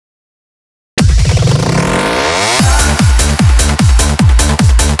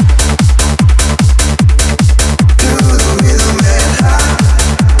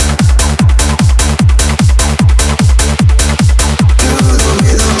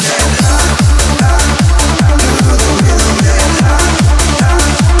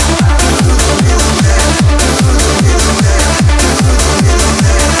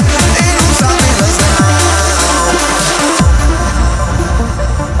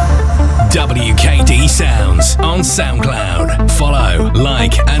on SoundCloud. Follow,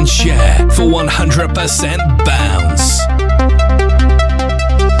 like, and share for 100% bounce. And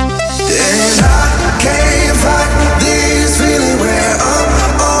I can't fight this feeling where I'm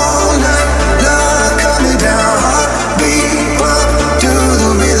all night, love coming down, heartbeat pump to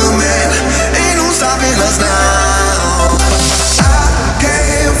the rhythm, man, ain't no stopping us now. I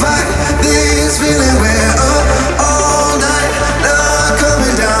can't fight this feeling where I'm all night, love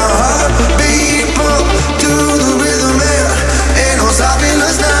coming down, heartbeat pump to the rhythm, man, ain't no stopping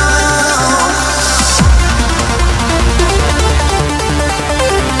us now.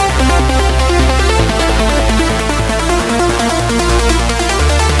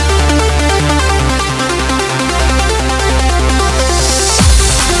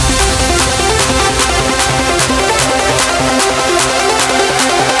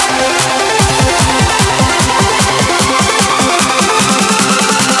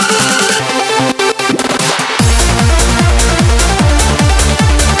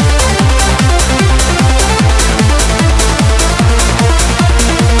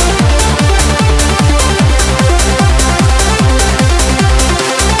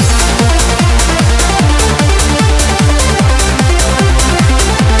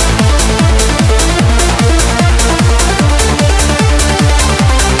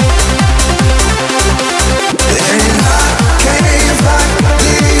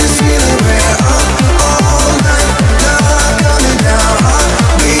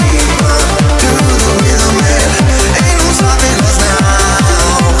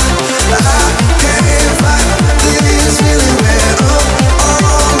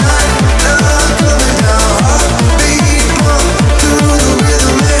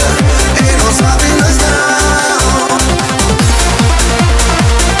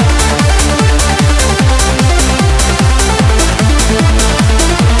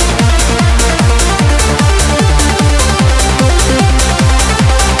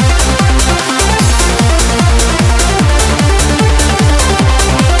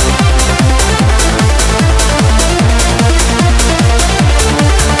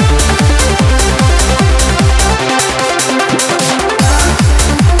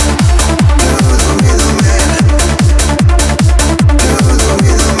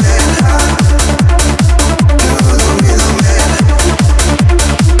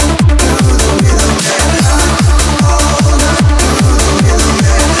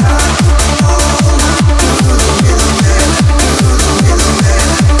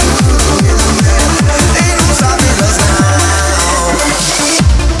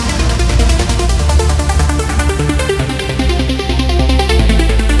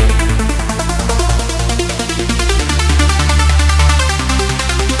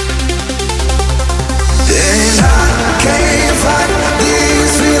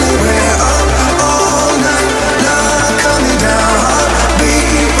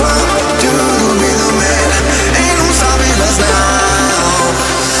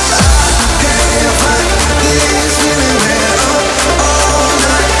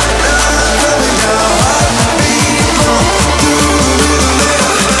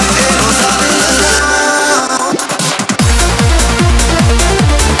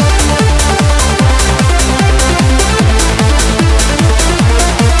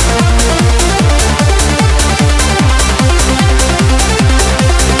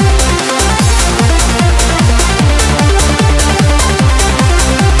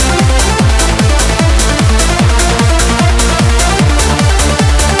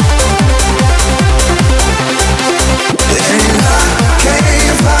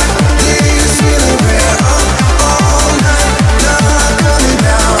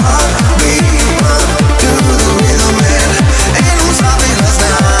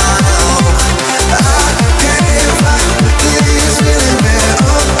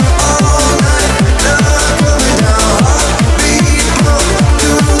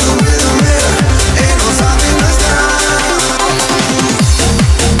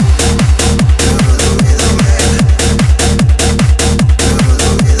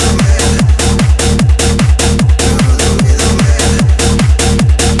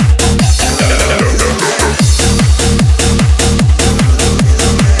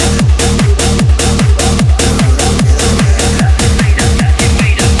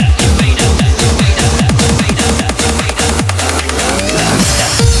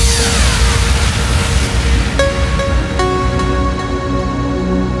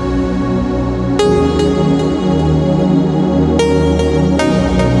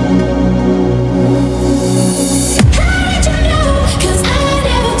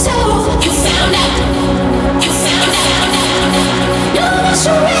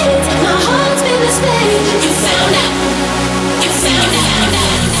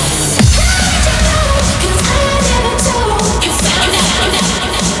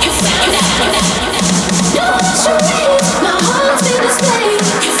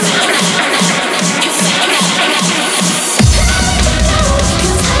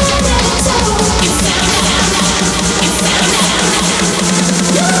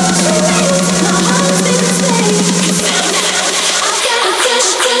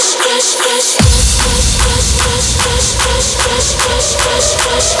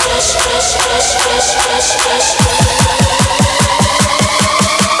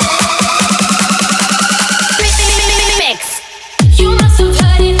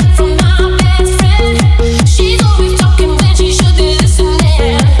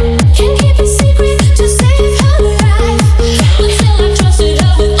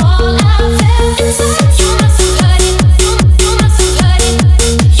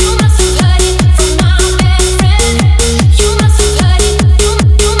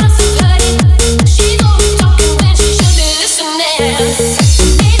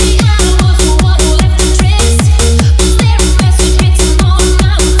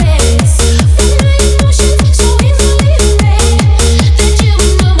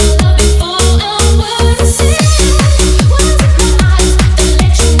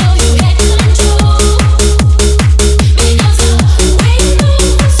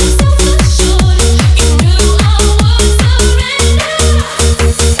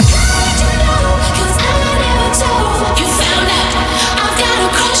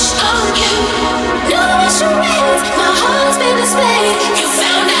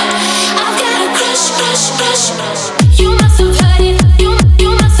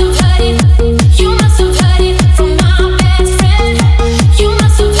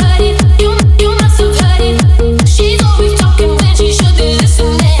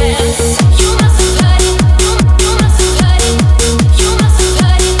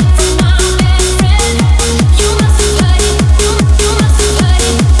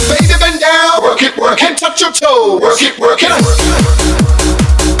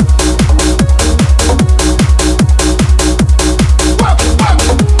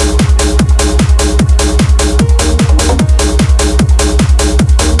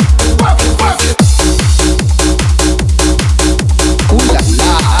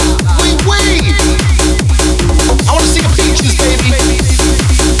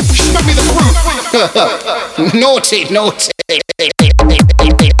 Naughty, naughty.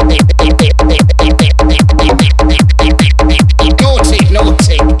 Naughty,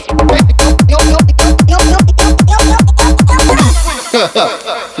 naughty.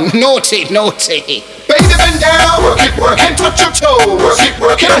 Naughty, naughty. Baby, bend down, work it, and touch your toes.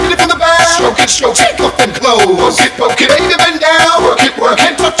 Work it, hit it from the back. Stroke it, take off them clothes. Work it, baby, bend down, work it,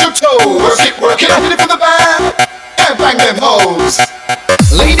 and touch your toes. Work it, hit it from the back, and bang them hoes.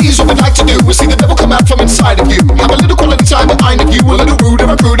 Ladies, what we'd like to do is see the devil come out from inside of you. Have a little quality time behind of you, a little rude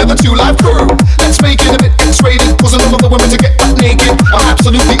and rude of the two live crew. Let's make it a bit X-rated, cause enough of the women to get butt naked. I'm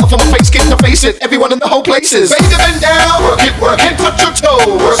absolutely off on my face, get to face it. Everyone in the whole place is. Baby, bend down, work it, and touch your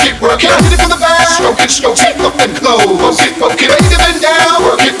toes. Work it, hit it from the back. Stroke it, take off them clothes. Work it, baby, bend down,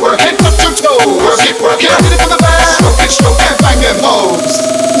 work it, and touch your toes. Work it, hit it from the back. Stroke it, and bang them hoes.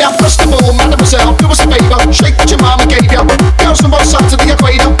 Now first of all, mademoiselle, do us a favor, shake what your mama gave ya. Girls from both sides of the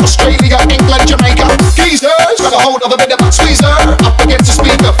equator, Australia, England, Jamaica. Geezers, grab a hold of a bit of butt squeezer. Up against a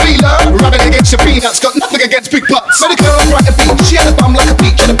speaker, feeler, rubbing against your peanuts. Got nothing against big butts. Met a girl right at the beach, she had a bum like a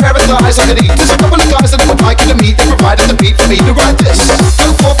peach and a pair of thighs like an eat. There's a couple of guys that I would like you to meet. They provided the beat for me to write this.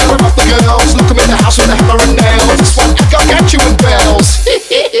 Don't fall for off the girls, look 'em in the house with a hammer and nails. This one I got at you in bells.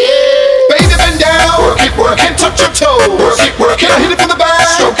 Baby, bend down, work it, and touch your toes. Work it, hit it from the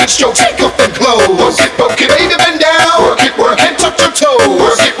back. Stroke, take off them clothes. Work it, baby, bend down, work it, and touch your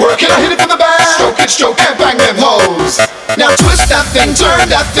toes. Work it, hit it from the back. Stroke, and bang them hoes. Now twist that thing, turn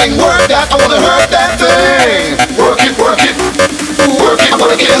that thing, work that. I wanna hurt that thing. Work it, work it. I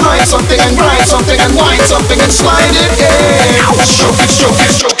wanna get behind something and grind something and wind something and slide it in. Stroke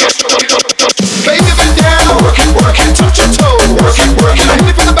it. Baby, bend down, work it, touch your toes. Work it, hit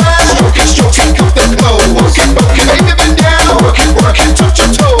it from the back. Stroke, take off them clothes. Work it, baby, bend down, work it, touch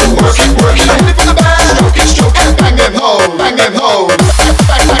your toes. Work it, hit it from the back. Stroke, and bang them hoes, bang them hoes.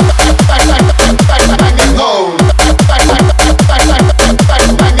 Bang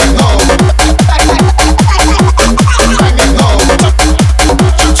them hoes. Bang them hoes.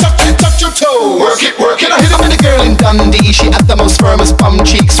 Touch your toes. Work it. I hit him with a girl in Dundee. She had the most firmest bum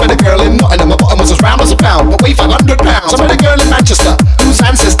cheeks. With a girl in Nottingham, my bottom was as round as a pound, but weighed 500 pounds. I met a girl in Manchester whose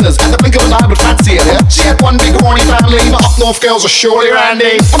ancestors at the blink of an eye would fancy her. Yeah? She had one big horny family. My up north girls are surely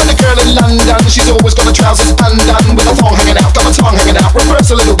randy. I met a girl in London. She's always got the trousers undone, with a thong hanging out, got my tongue hanging out.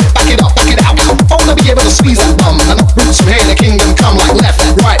 Reverse a little bit, back it up, back it out. I wanna be able to squeeze that bum, and the roots from here, the kingdom come like left,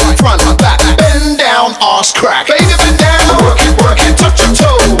 right, front, back. Bend down, arse crack. Baby, bend down, work it, touch your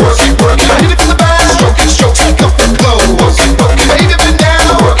toes. Work it, hit it from the back. Stroke, take off the clothes. Work it, baby, bend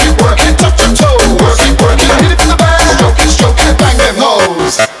down, work it, touch your toes. Work it, hit it from the back. Stroke, and bang them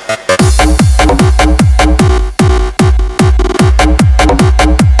hoes.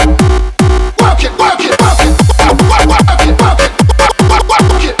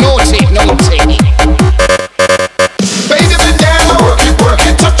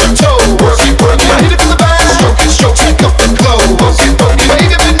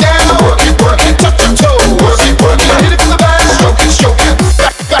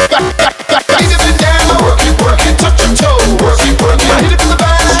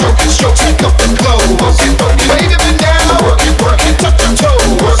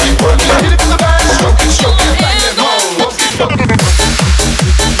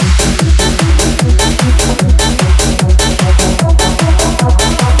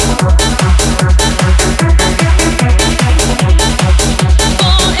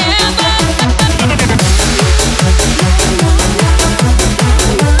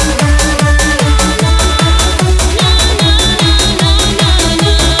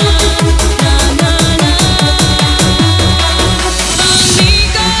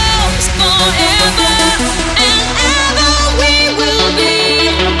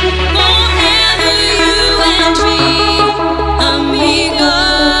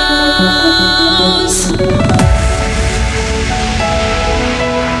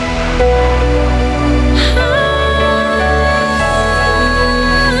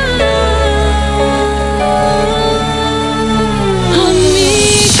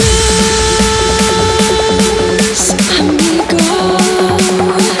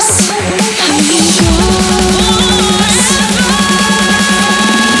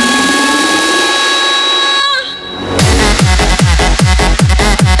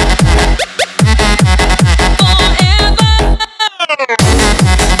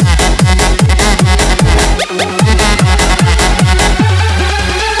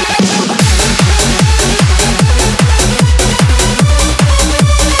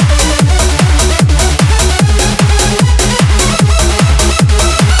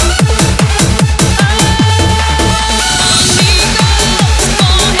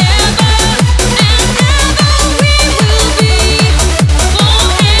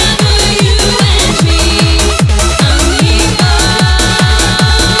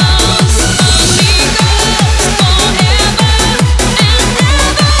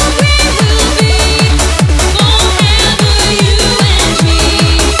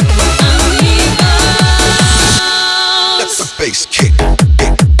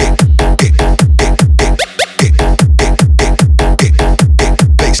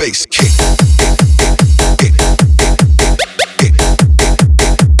 Bass kick.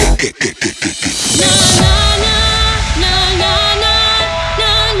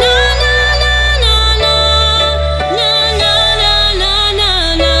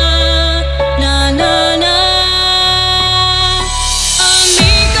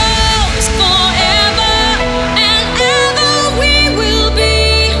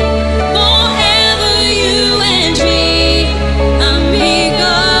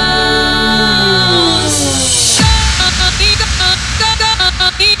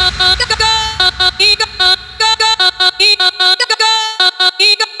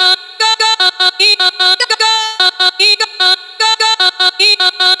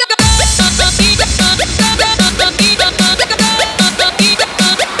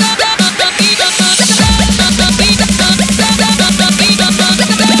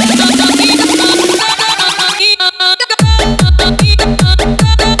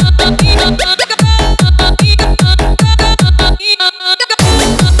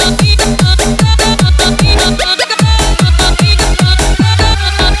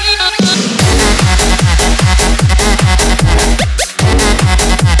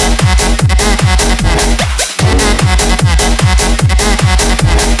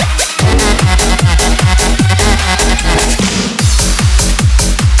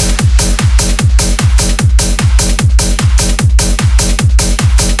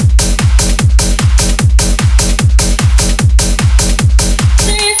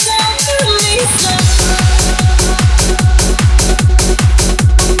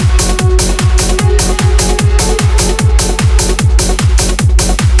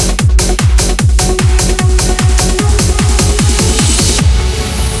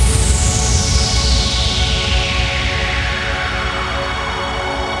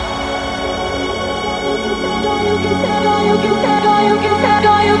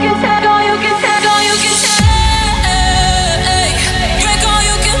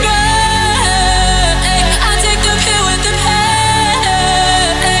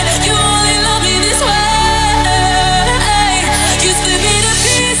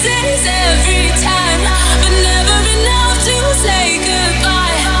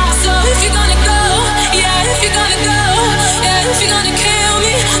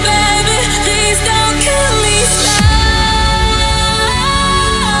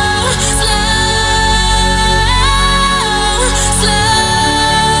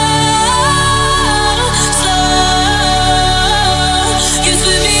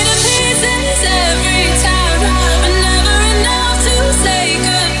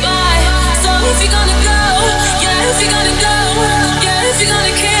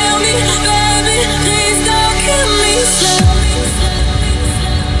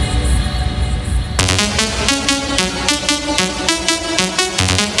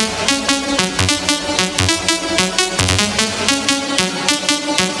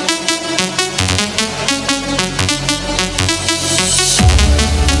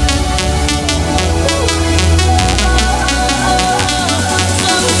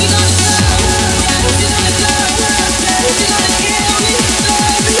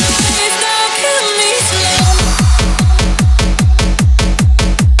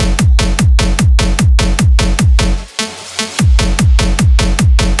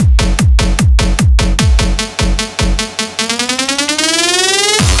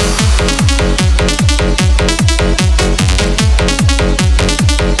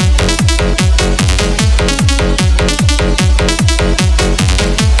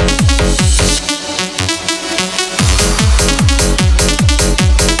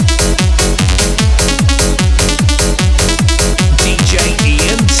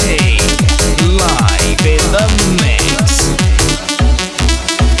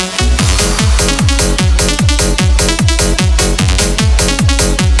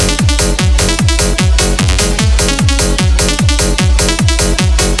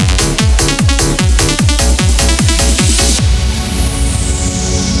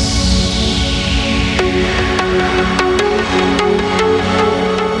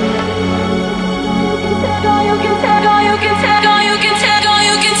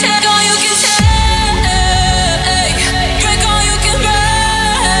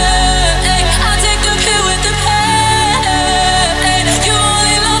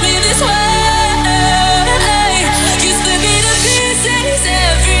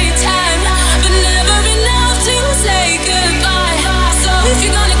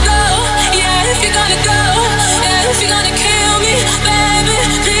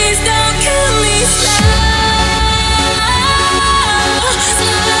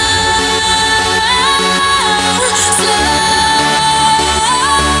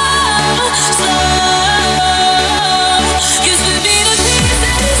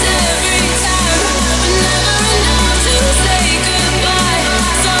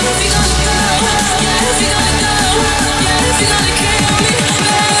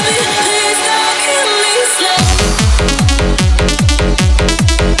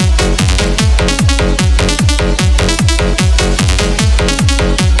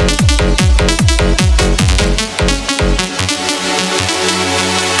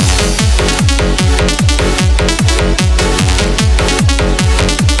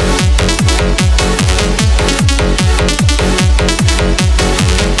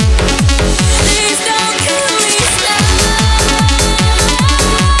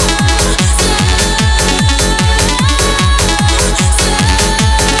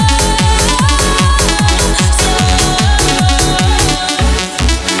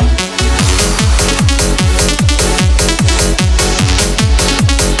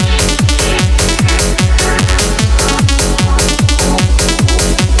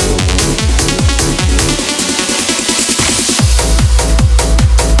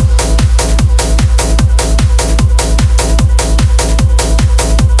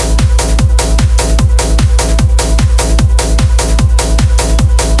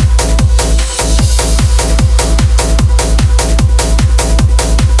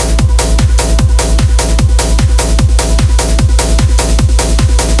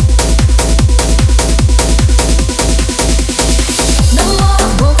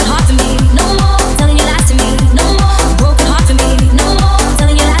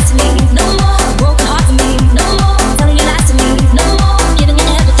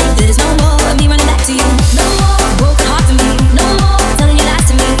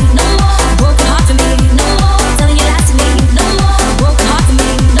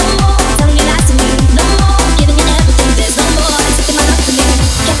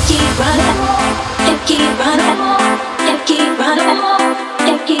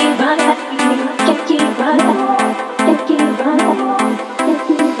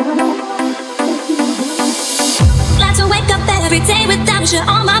 every day without you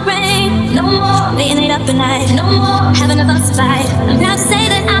on my brain. No more laying it up at night. No more having a fuss fight. I'm proud to say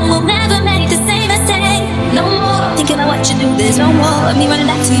that I will never make the same mistake. No more thinking about what you do. There's no more of me running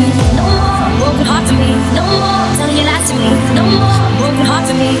back to you. No more broken heart for me. No more telling you lies to me. No more broken heart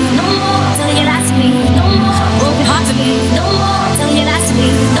for me. No more telling you lies to me. No more broken heart for me. No more telling you lies to me.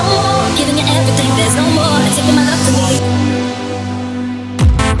 No more giving you everything. There's no more taking my love from me.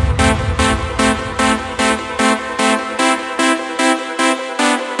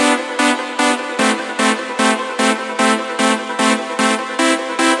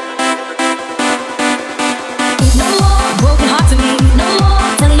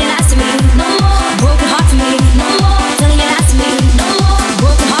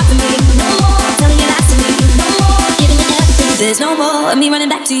 There's no more of me running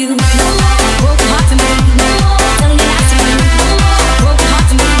back to you. No more broken heart for me. No more telling you lies to me. No more broken heart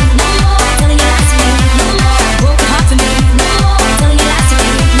for me. No more telling you lies to me. No more broken heart for me. No more telling you lies to me.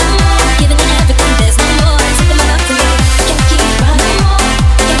 No more giving you everything. There's no more taking my love from me. Can't keep running more.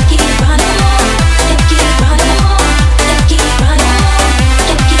 Can't keep running more. Can't keep running more. Can't keep running more.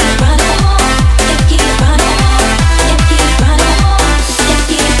 Can't keep running more. Can't keep running more. Can't keep running more. Can't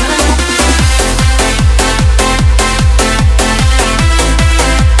keep running more.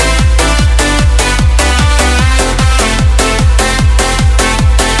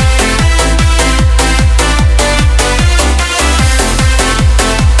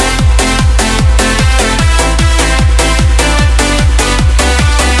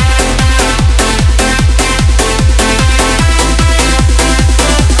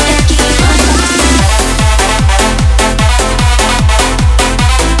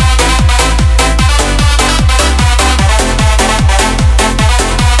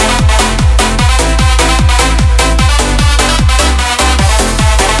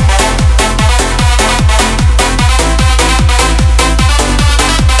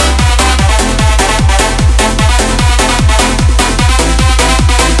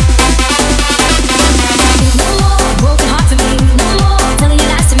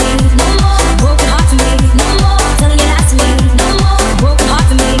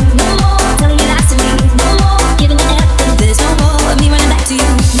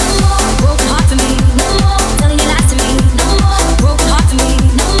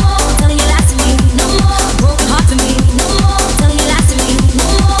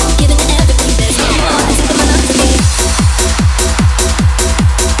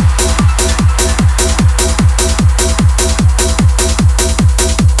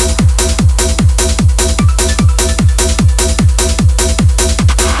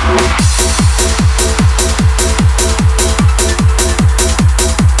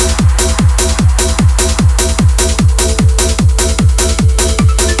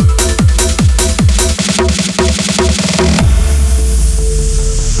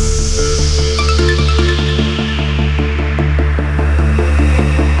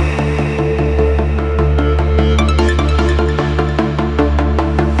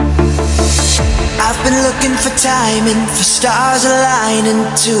 Timing for stars aligning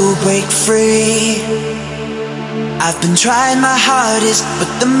to break free. I've been trying my hardest, but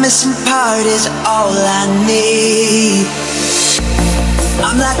the missing part is all I need.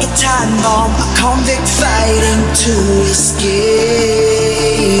 I'm like a time bomb, a convict fighting to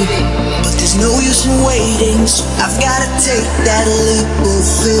escape. But there's no use in waiting, so I've gotta take that leap of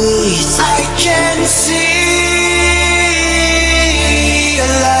faith. I can see a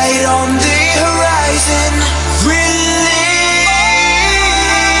light on the horizon. Release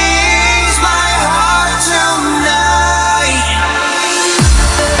my heart tonight.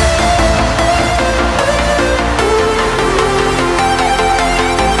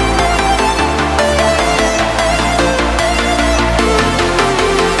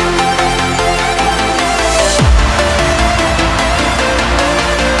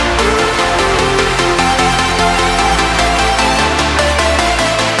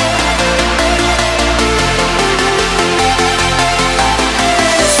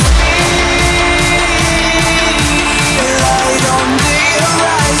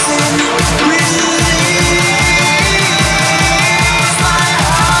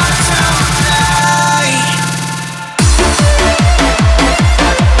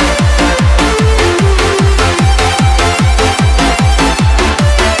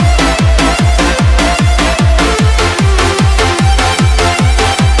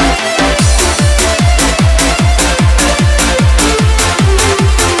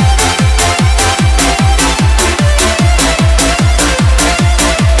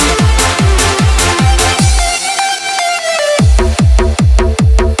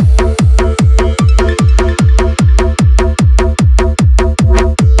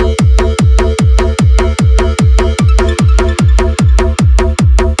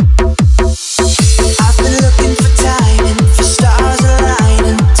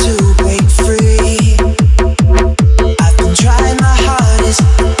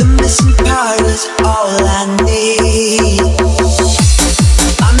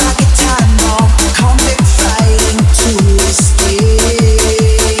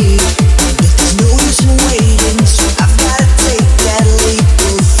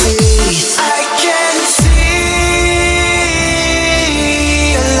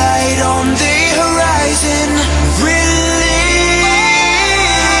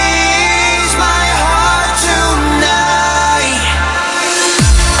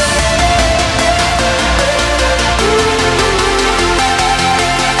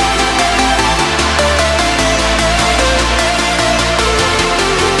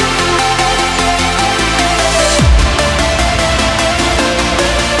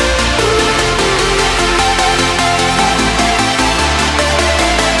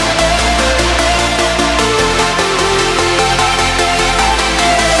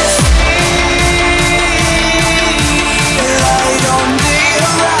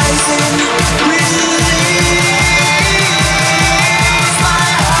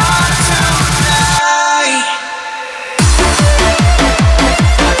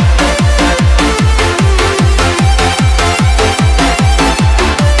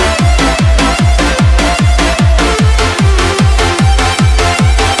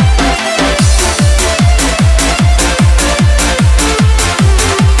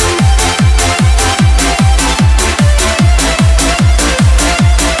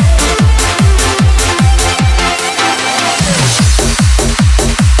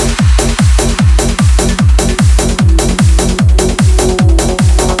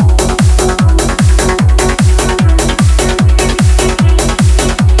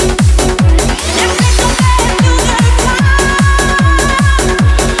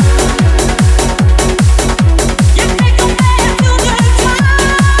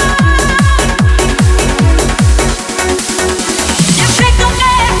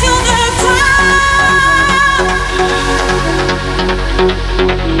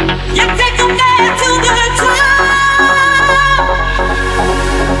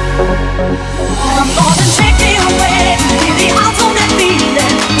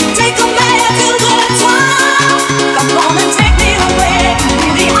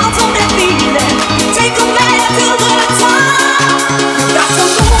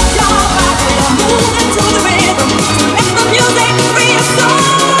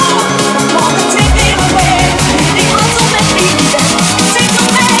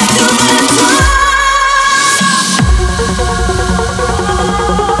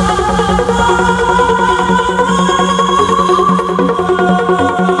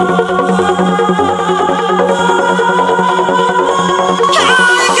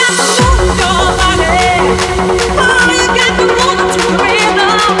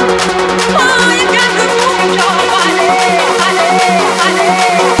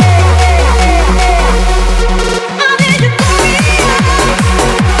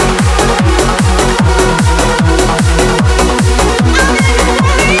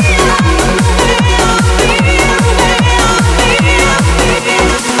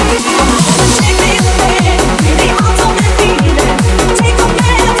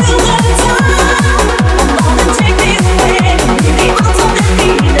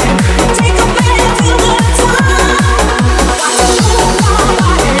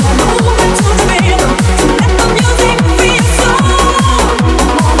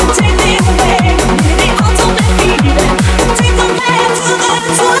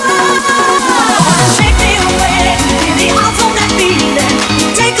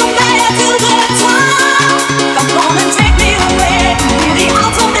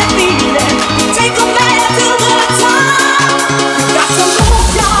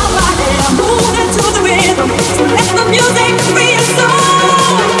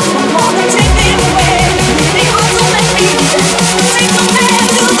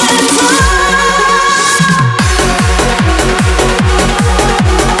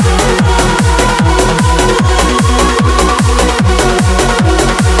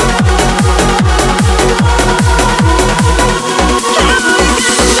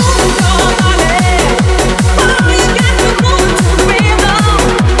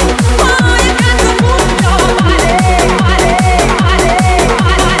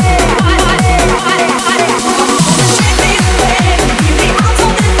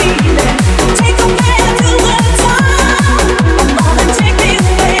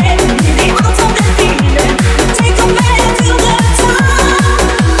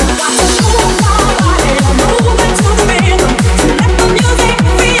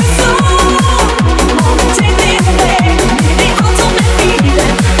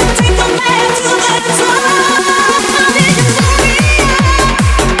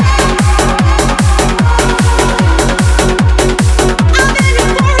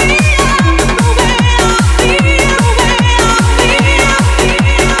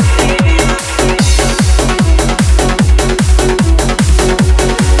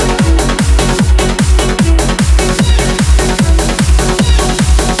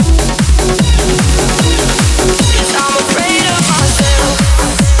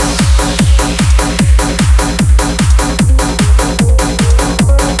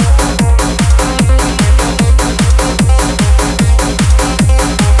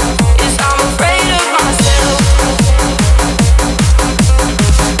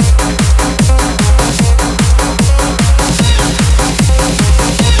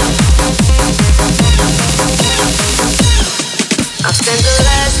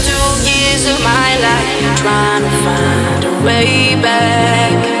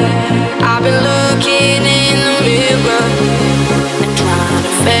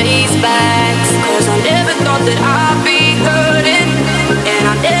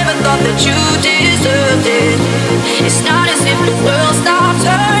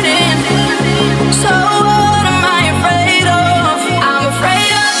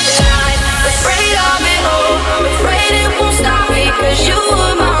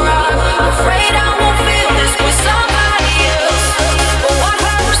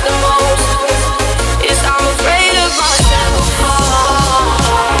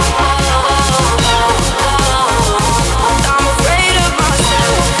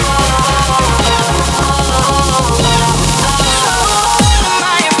 Am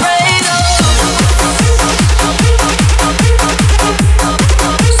I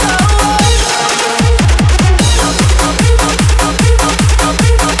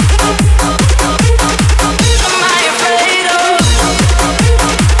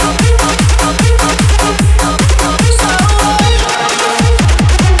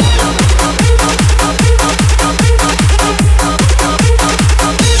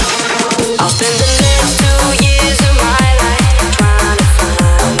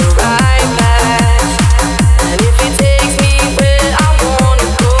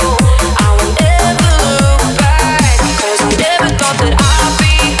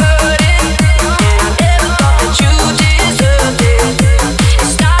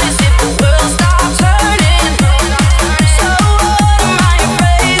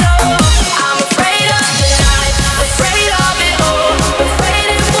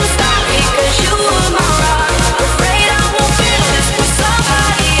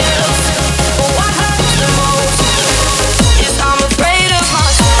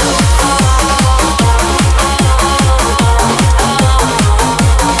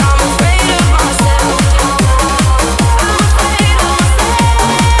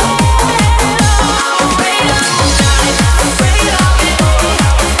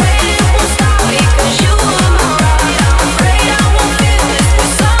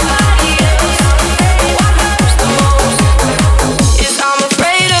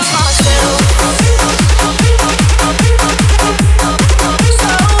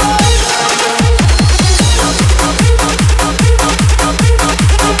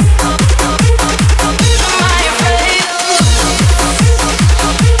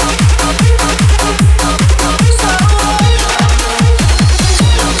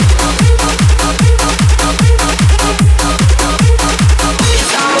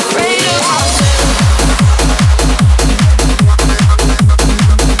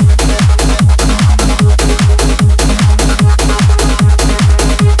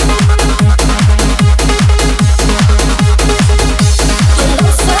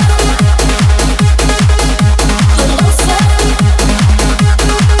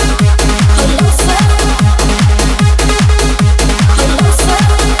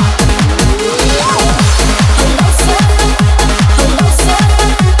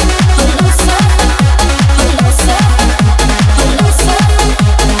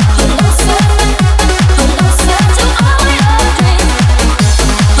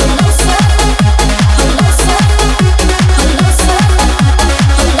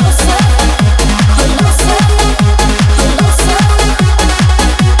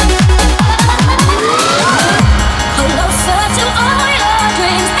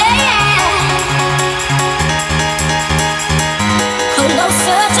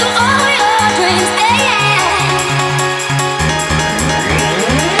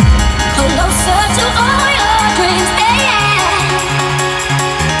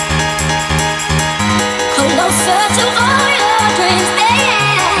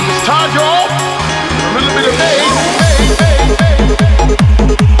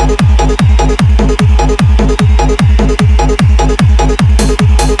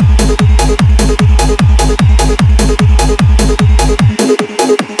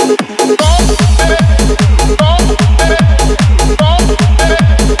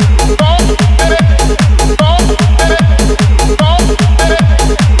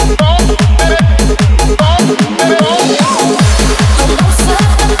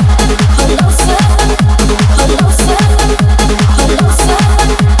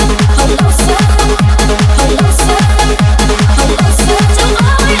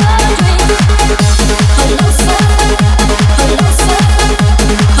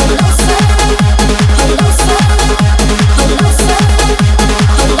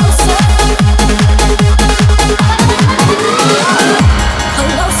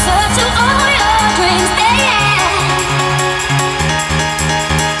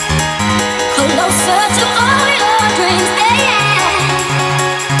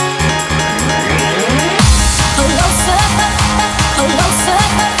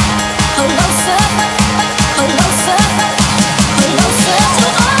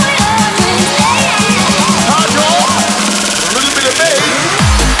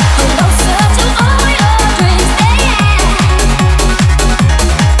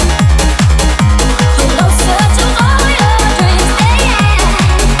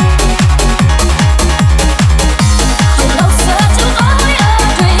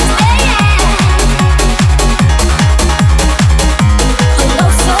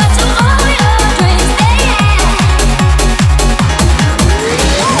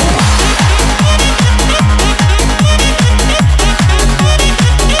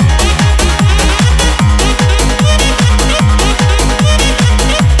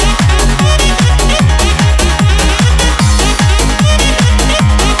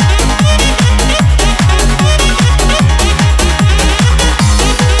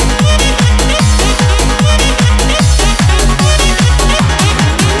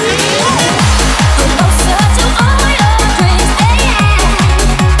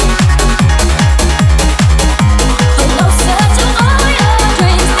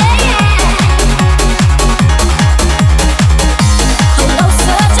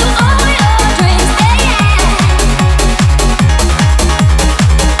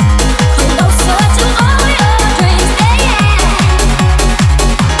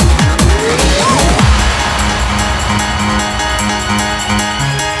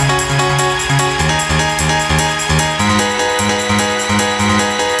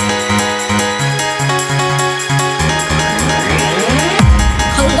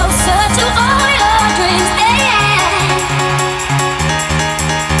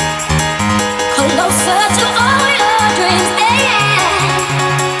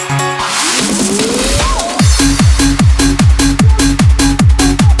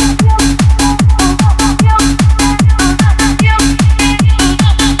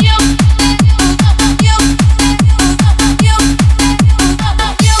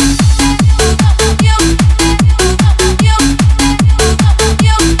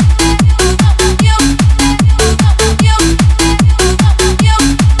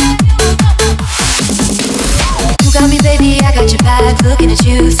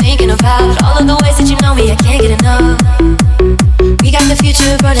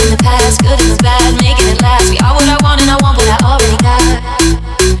future, brought in the past, good and the bad, making it last. We are what I want and I want what I already got.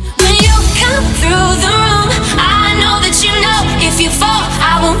 When you come through the room, I know that you know if you fall,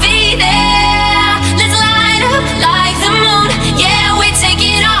 I won't be there. Let's light up like the moon. Yeah, we take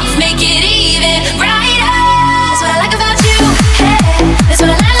it off, make it even brighter. That's what I like about you. Hey, that's what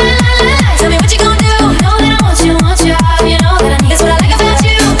I like. Tell me what you gon' do. Know that I want you, you know that I need. That's what I like about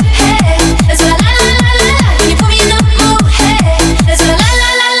you. Hey, that's what I like. When you put me in the mood. Hey, that's what I like.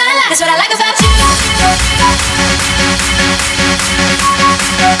 That's what I like about you.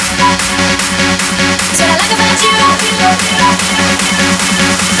 That's what I like about you. That's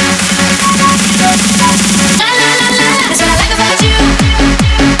what I like about you.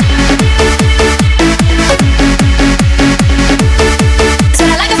 That's what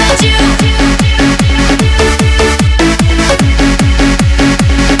I like about you.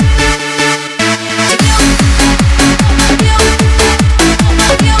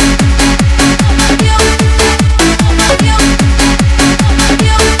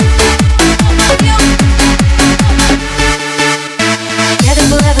 Together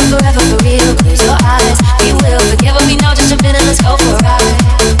forever, forever for real. Close your eyes, we will forget what we know. Just jump in and let's go for a ride.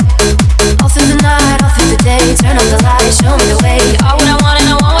 All through the night, all through the day. Turn up the light, show me the way. You are what I want and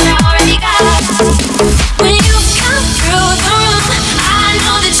I want what I already got. When you come through the room, I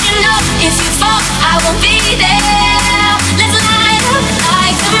know that you know if you fall, I won't be there. Let's light up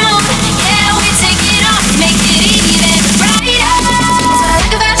like the moon. Yeah, we take it off, make it even brighter. That's what I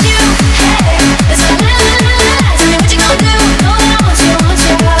like about you. Hey, that's what I like. Tell me what you gon' do. Know that I want you,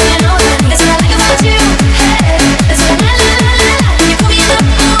 you know that I need. That's what I like about you. Hey, that's what I like. When you put me in the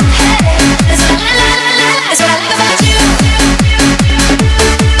mood. Hey, that's what I like. That's what I like about you.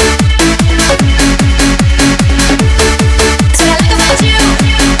 That's what I like about you.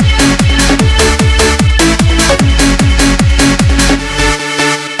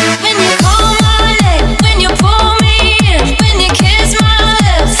 When you call my name, when you pull me in, when you kiss my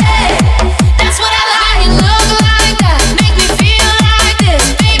lips, hey, that's what I like. You look like that, make me feel like this,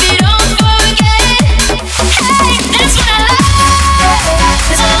 baby, don't forget. Hey, that's what I like.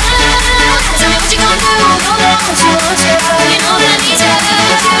 That's what I like. Tell me what you gon' do. Know that I want you, you know that I need you.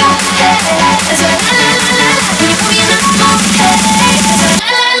 Hey, that's what I like. When you put me in the mood, hey, that's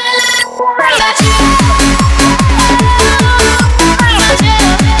what I like about you.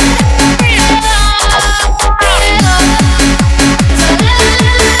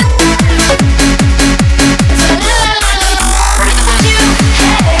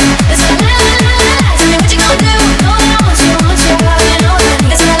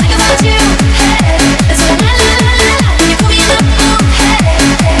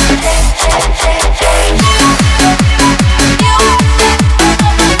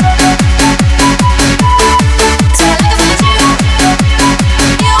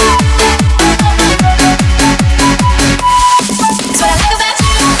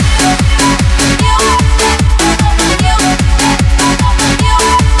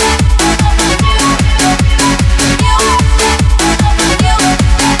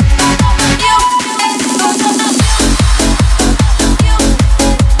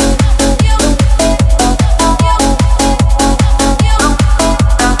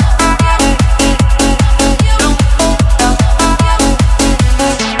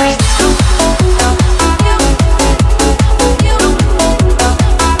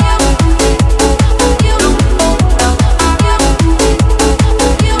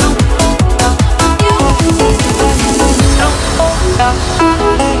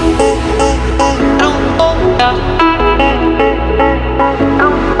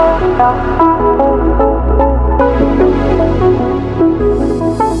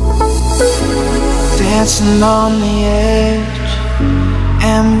 Dancing on the edge,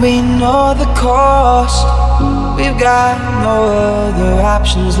 and we know the cost. We've got no other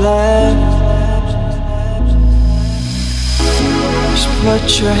options left. Just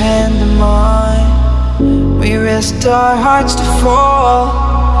put your hand in mine. We risked our hearts to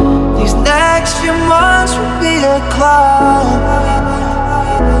fall. These next few months will be a climb.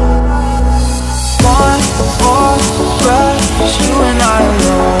 One more rush, you and I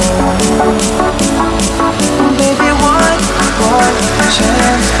alone. Baby, one more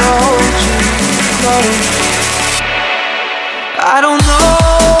chance, don't you know? I don't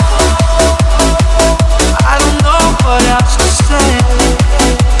know what else to say.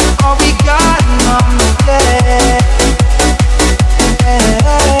 All we got on the day.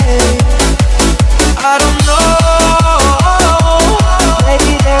 I don't know.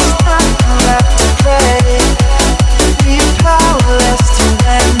 Maybe there's nothing left to play. We're powerless to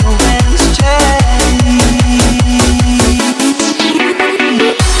when the winds change.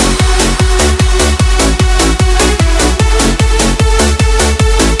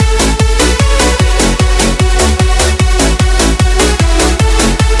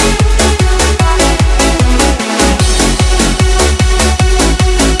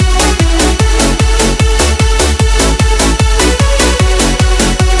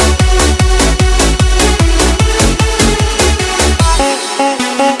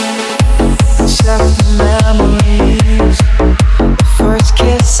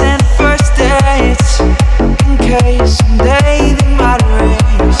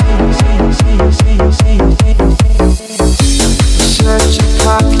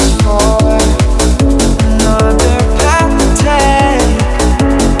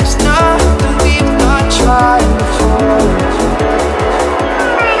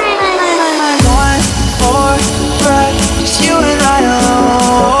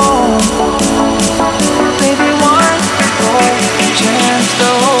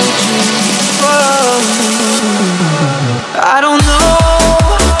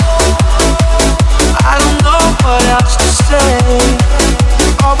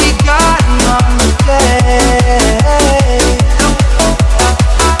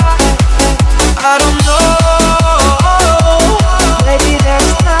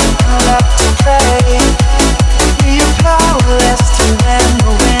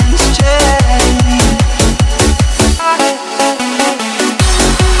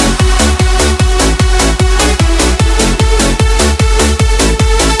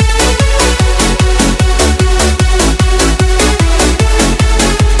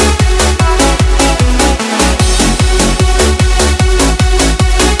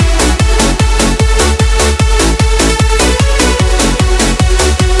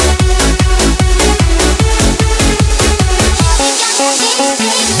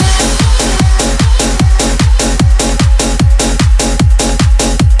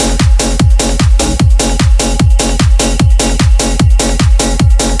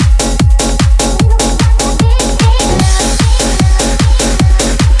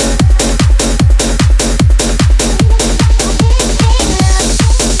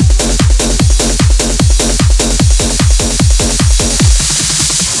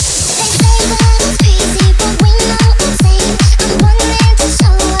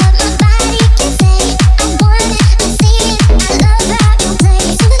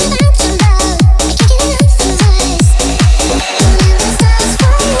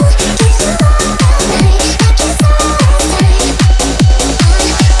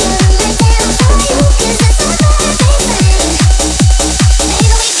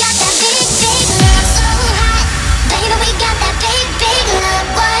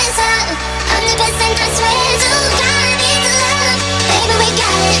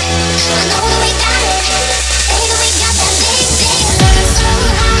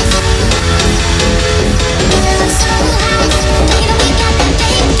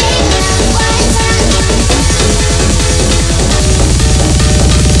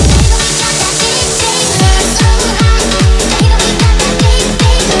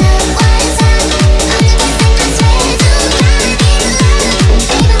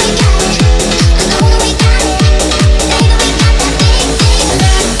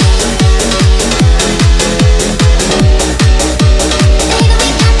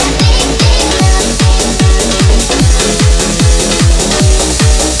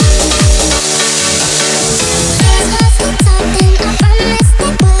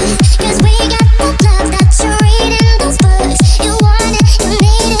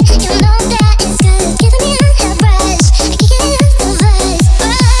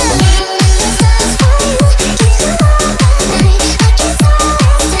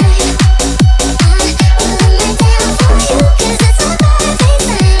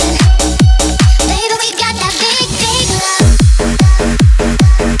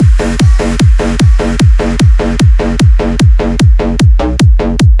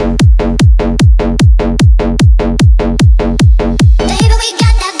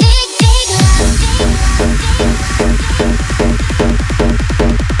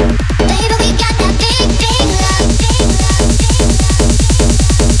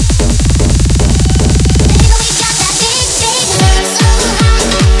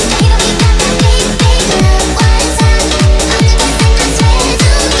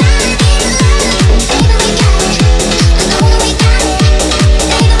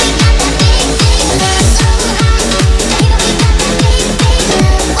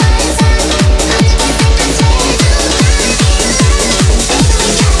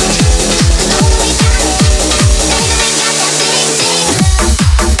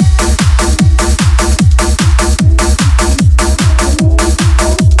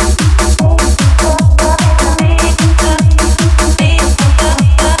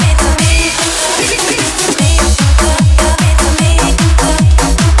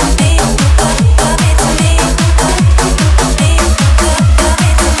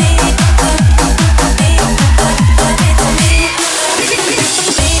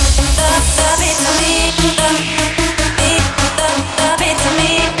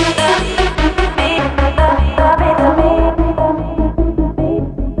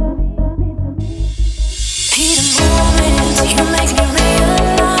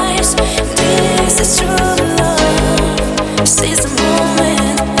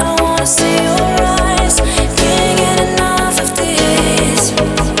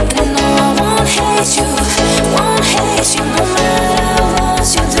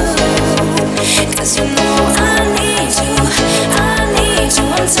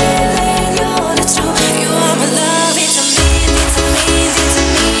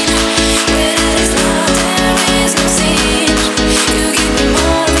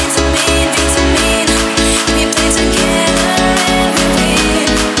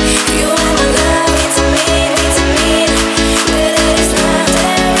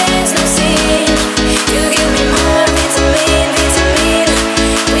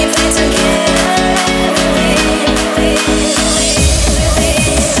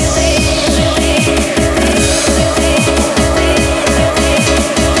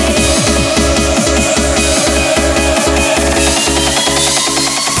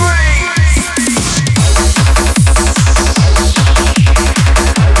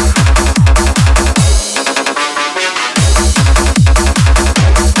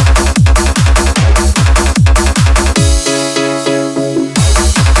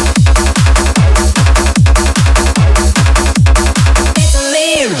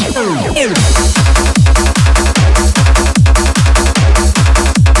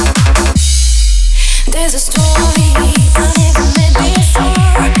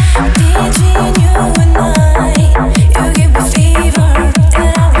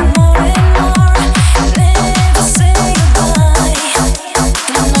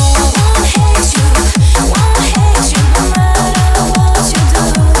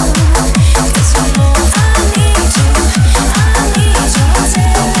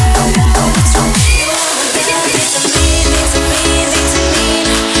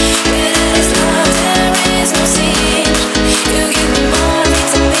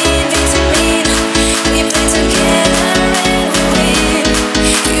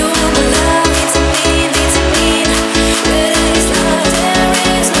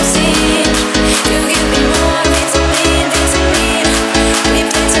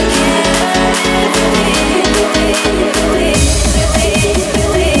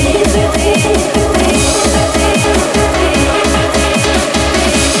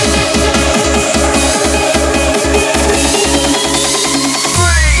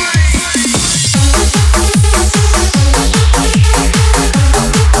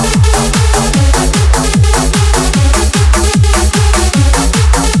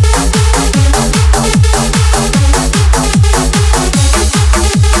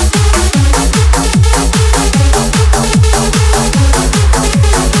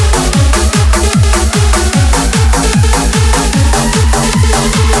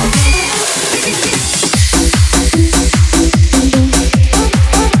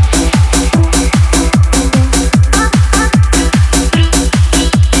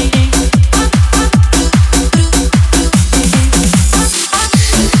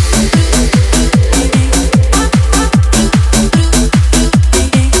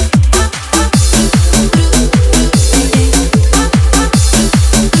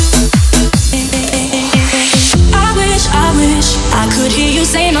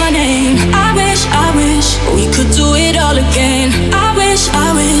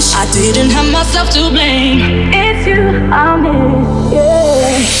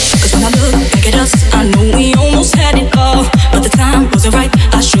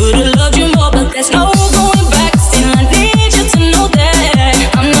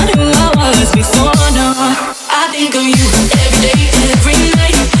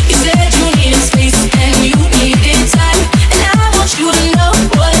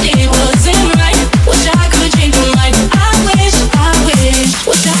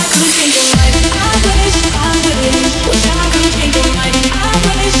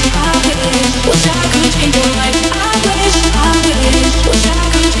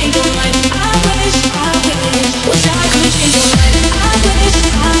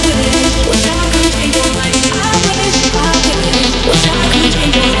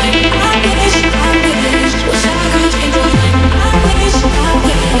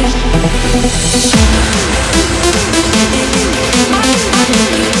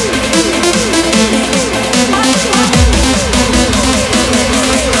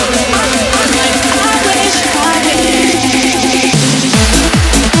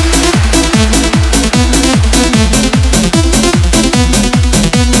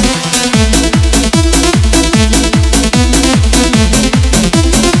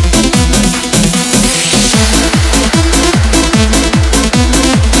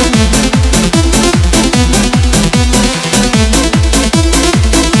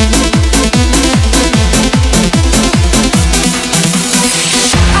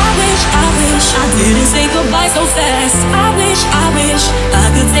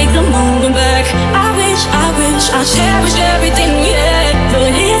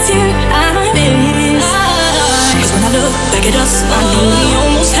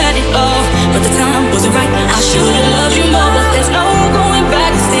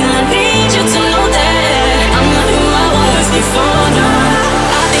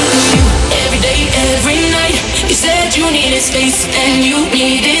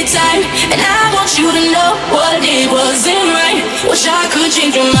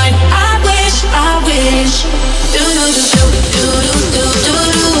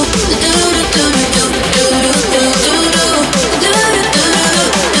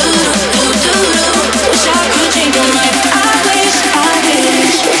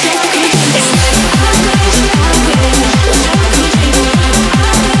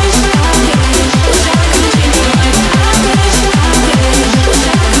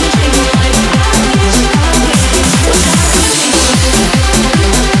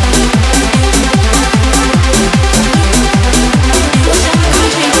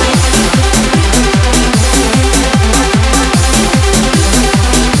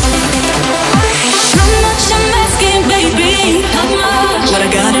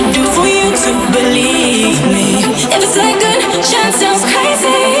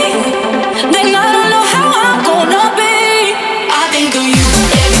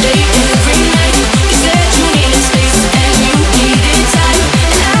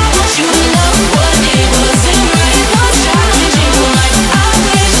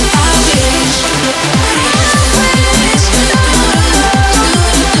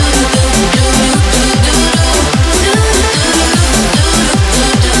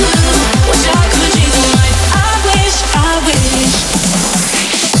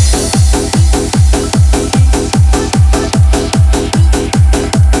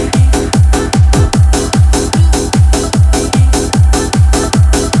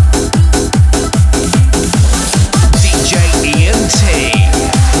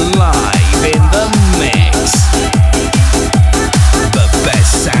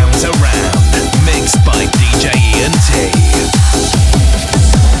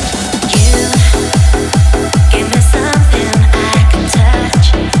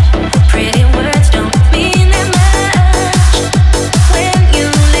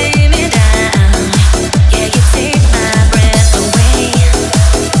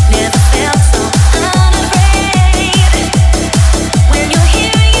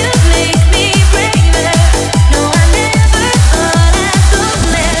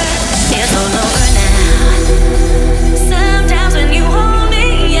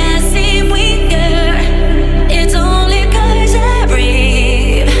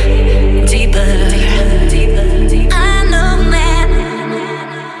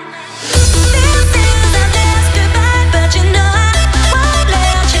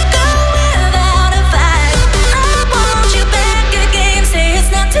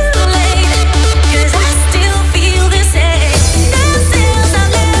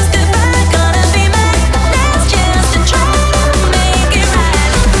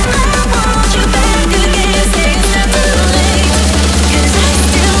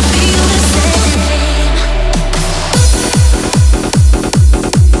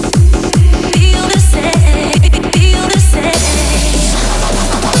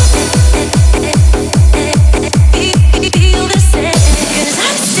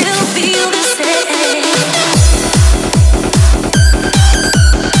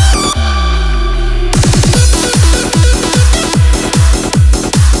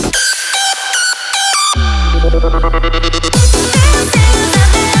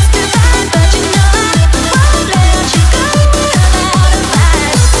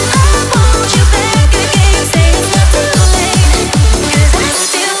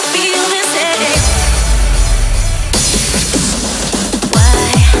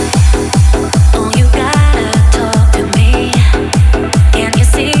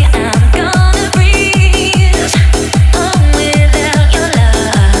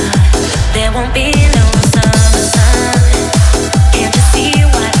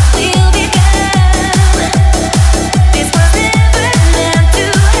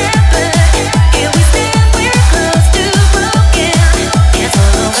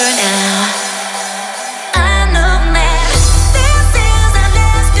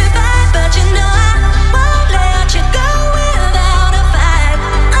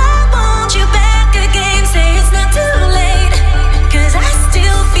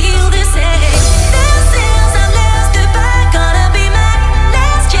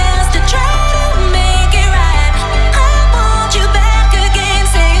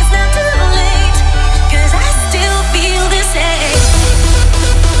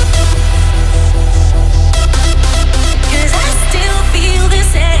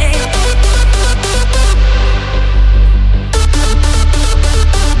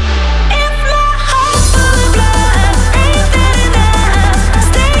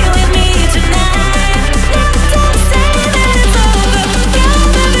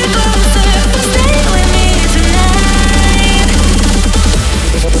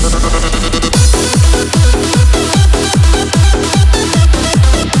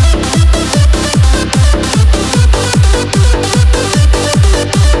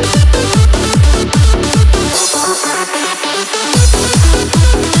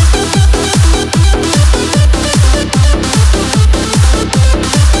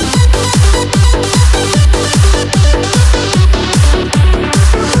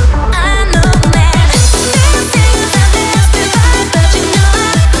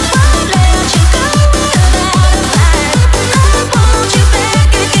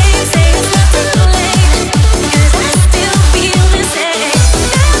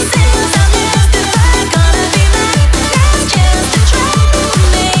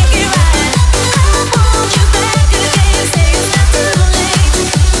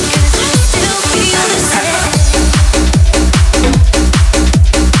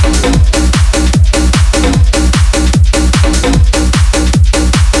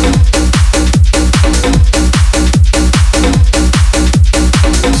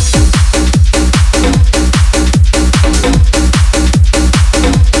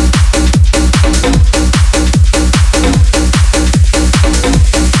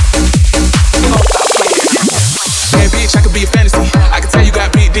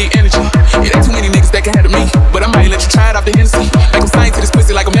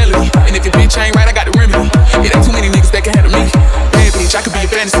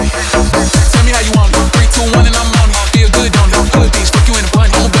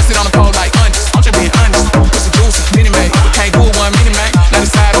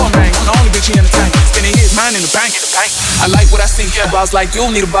 A boss like you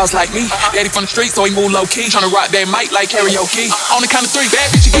need a boss like me. Daddy from the street, so he move low key. Tryna rock that mic like karaoke. On the count of three, bad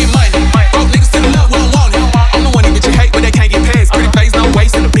bitch, you get money. Broke niggas to the love, we don't want it. I'm the one that bitch you hate, but they can't get past. Pretty face, no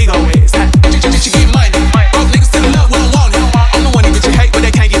waist, and a big old ass. Bitch, you get money. Broke niggas to the love, we don't want it. I'm the one that bitch you hate, but they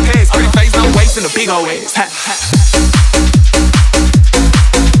can't get past. Pretty face, no waist, and a big old ass.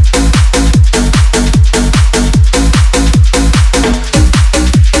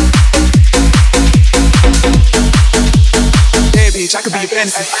 I could be your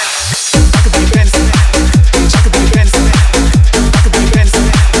fantasy. I could be your fantasy. Bitch, I could be your fantasy. I could be your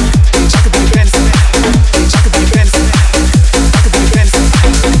fantasy. Bitch, I could be your fantasy. Bitch, I could be your fantasy. I could be your fantasy.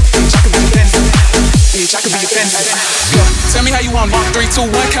 Bitch, I could be your fantasy. Bitch, I could be your fantasy. Yeah. Tell me how you want it. 3, 2,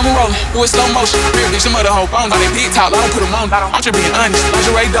 1, camera rolling. Do it slow motion. Real bitch, the mother hoe bone. All that big talk, I don't put them on. I'm just being honest.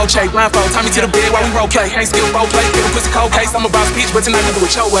 Lingerie, Dolce, blindfold. Tie me to the bed while we role play. Ain't skill role play. Get a pussy cold case. I'm about speech, but tonight I do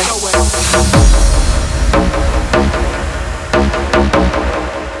it your way.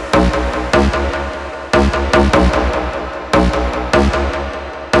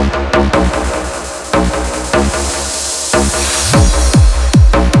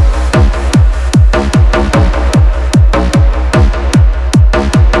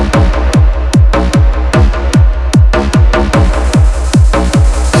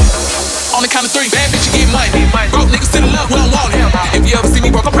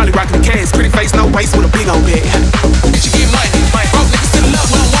 Waist with a big old bag. Bitch, you get money. Broke niggas to the love,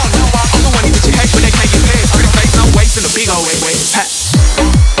 we don't want it. I'm the one that you hate, but they can't get past. Pretty face, no waist, and a big old ass.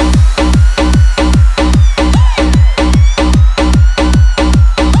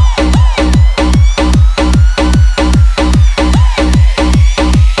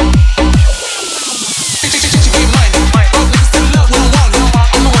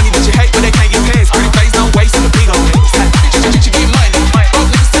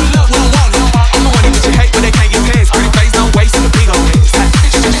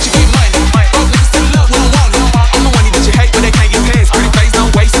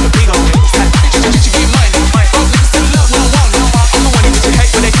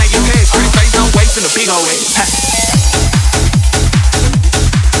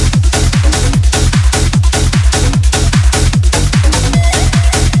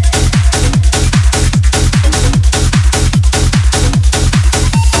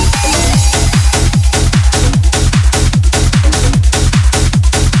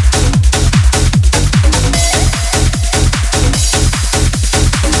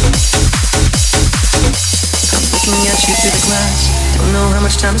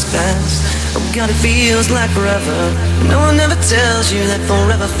 Time has passed. Oh God, it feels like forever. No one ever tells you that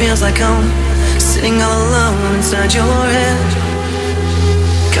forever feels like home. Sitting all alone inside your head.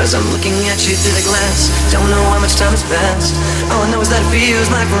 Cause I'm looking at you through the glass. Don't know how much time has passed. All I know is that it feels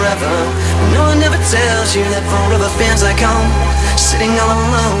like forever. No one ever tells you that forever feels like home. Sitting all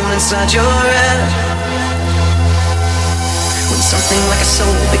alone inside your head. Something like a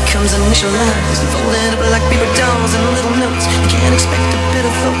soul becomes initialized and folded up like paper dolls and little notes. You can't expect a bit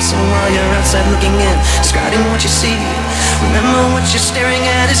of hope, so while you're outside looking in, describing what you see, remember what you're staring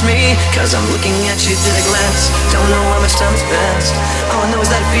at is me. Cause I'm looking at you through the glass. Don't know how much time has passed. All I know is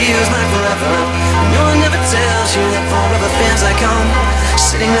that it feels like forever. No one ever tells you that forever feels like home.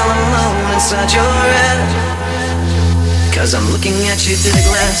 Sitting all alone inside your head. Cause I'm looking at you through the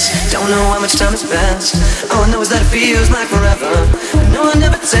glass. Don't know how much time has passed. All I know is that it feels like forever. No one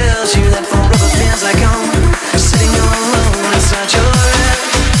ever tells you that forever feels like home. Sitting all alone inside your head.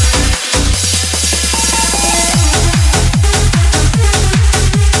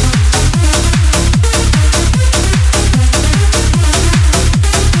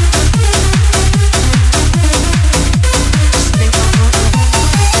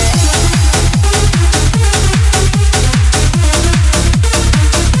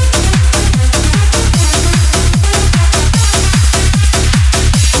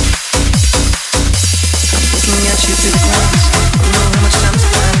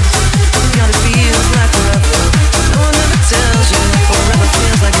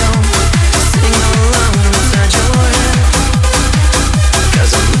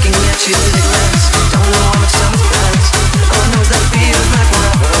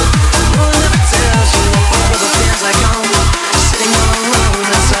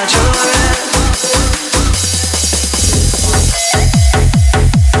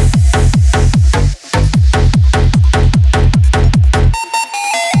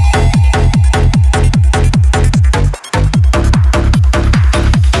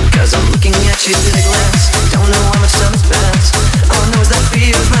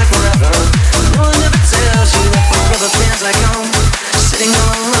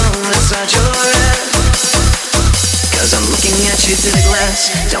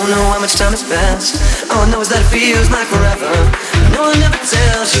 glass. Don't know how much time has passed. All I know is that it feels like forever. No one ever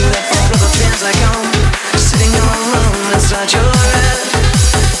tells you that forever feels like home. Sitting all alone inside your head.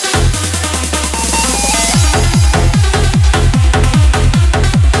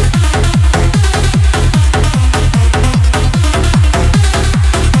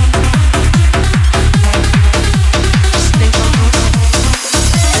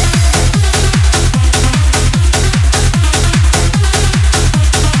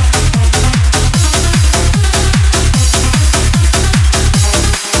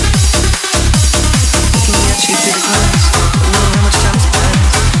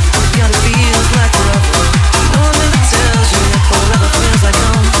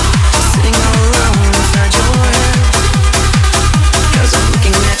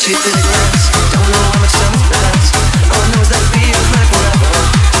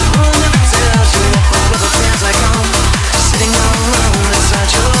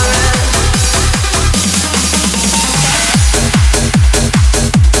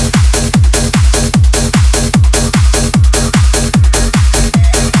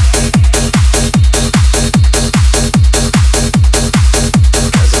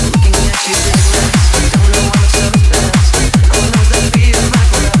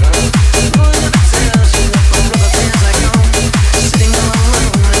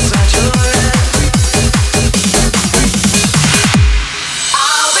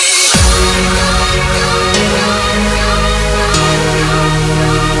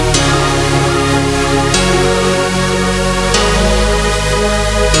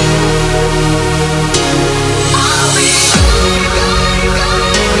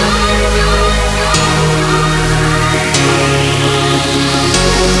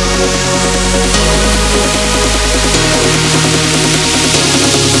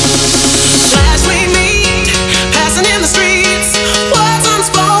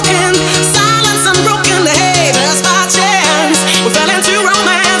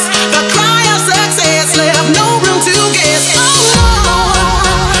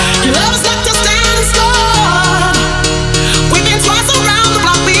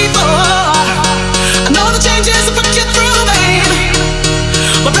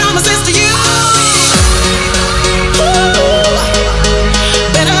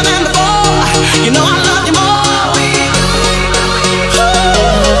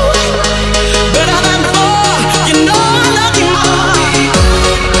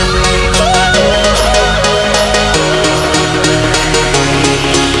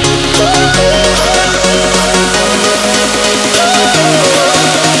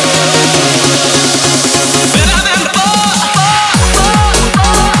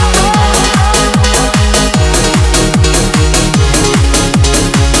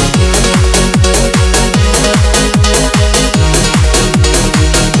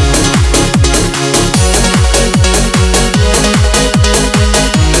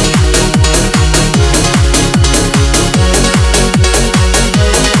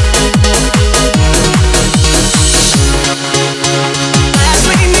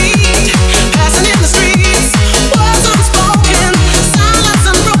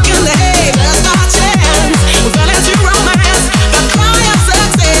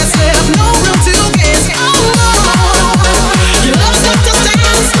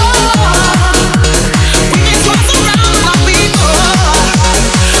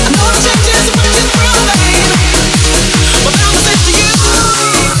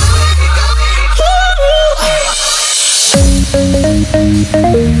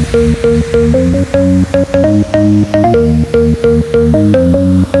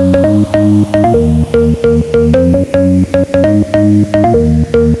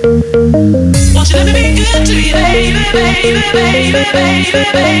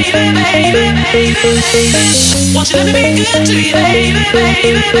 Want you to be good to you, baby,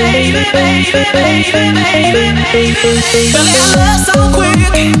 baby, baby, baby, baby, baby. Fell in love so quick,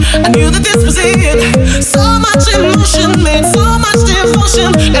 I knew that this was it. So much emotion, made so much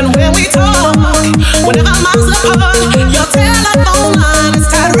devotion. And when we talk, whenever miles apart, your telephone line is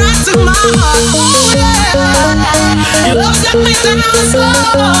tied right to my heart. Oh yeah, your love set me down the slow.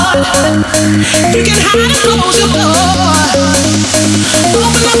 You can hide and close your door.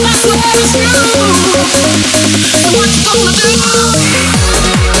 Open up, I swear it's true. So what you gonna do?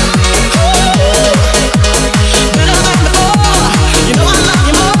 Better than before. You know I love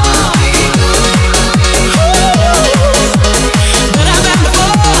you more. Better than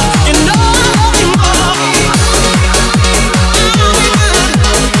before. You know I love you more.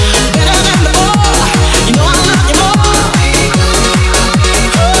 Better than before. You know I love you more.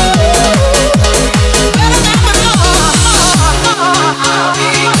 Better than before.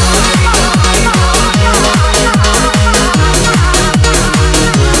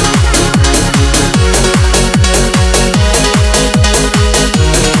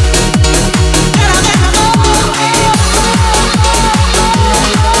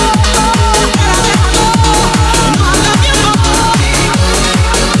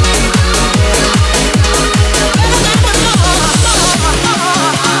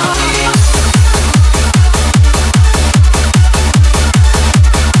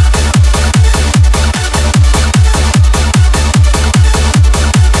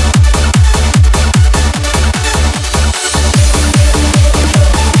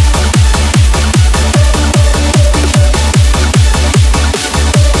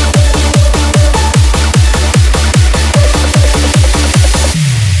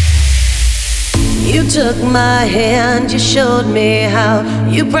 You took my hand, you showed me how.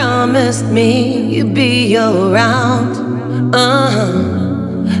 You promised me you'd be around.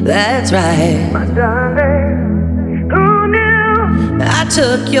 That's right. My darling, who knew? I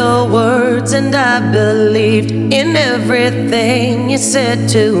took your words and I believed in everything you said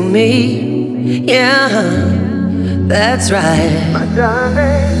to me. Yeah, that's right. My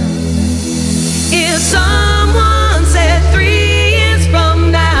darling. If someone said 3 years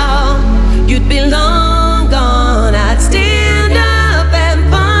from now you'd be long gone, I'd stand up and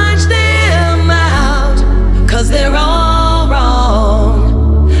punch them out. 'Cause they're all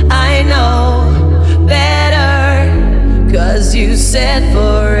wrong. I know better. 'Cause you said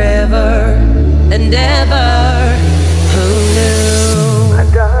forever and ever. Who knew? My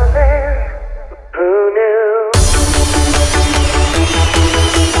darling, who knew?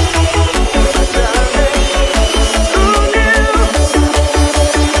 My darling, who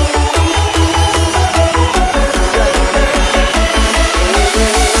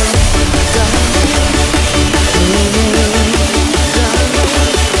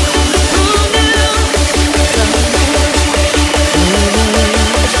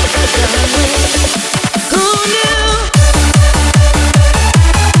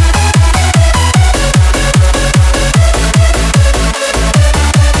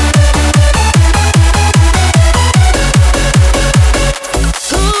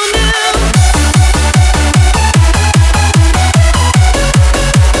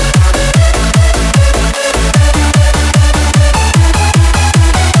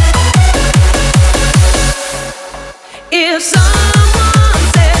If someone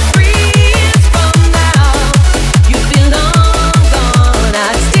said 3 years from now you'd be long gone,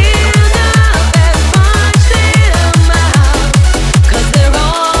 I'd stand up and punch them out. 'Cause they're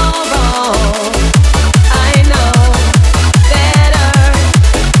all wrong. I know better.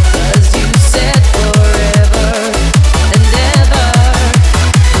 'Cause you said forever and ever.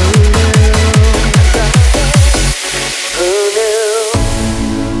 Who knew? Who knew?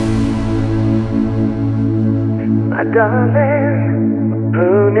 My darling, who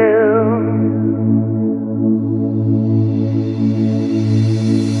knew?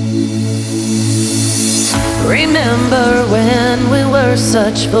 Remember when we were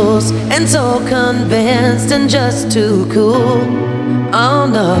such fools and so convinced and just too cool? Oh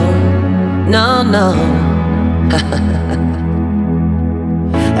no, no, no.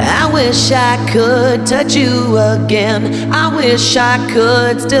 I wish I could touch you again. I wish I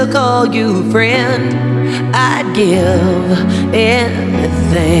could still call you friend. I'd give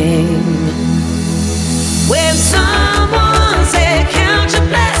anything. When someone said count your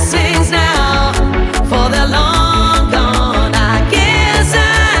blessings now, for they're long gone, I guess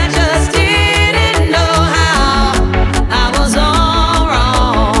I just didn't know how. I was all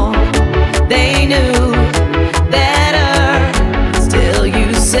wrong. They knew better. Still you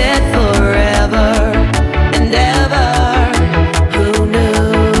said forever and ever. Who knew?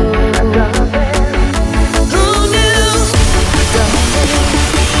 Who knew?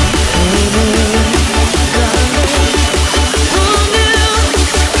 Who knew?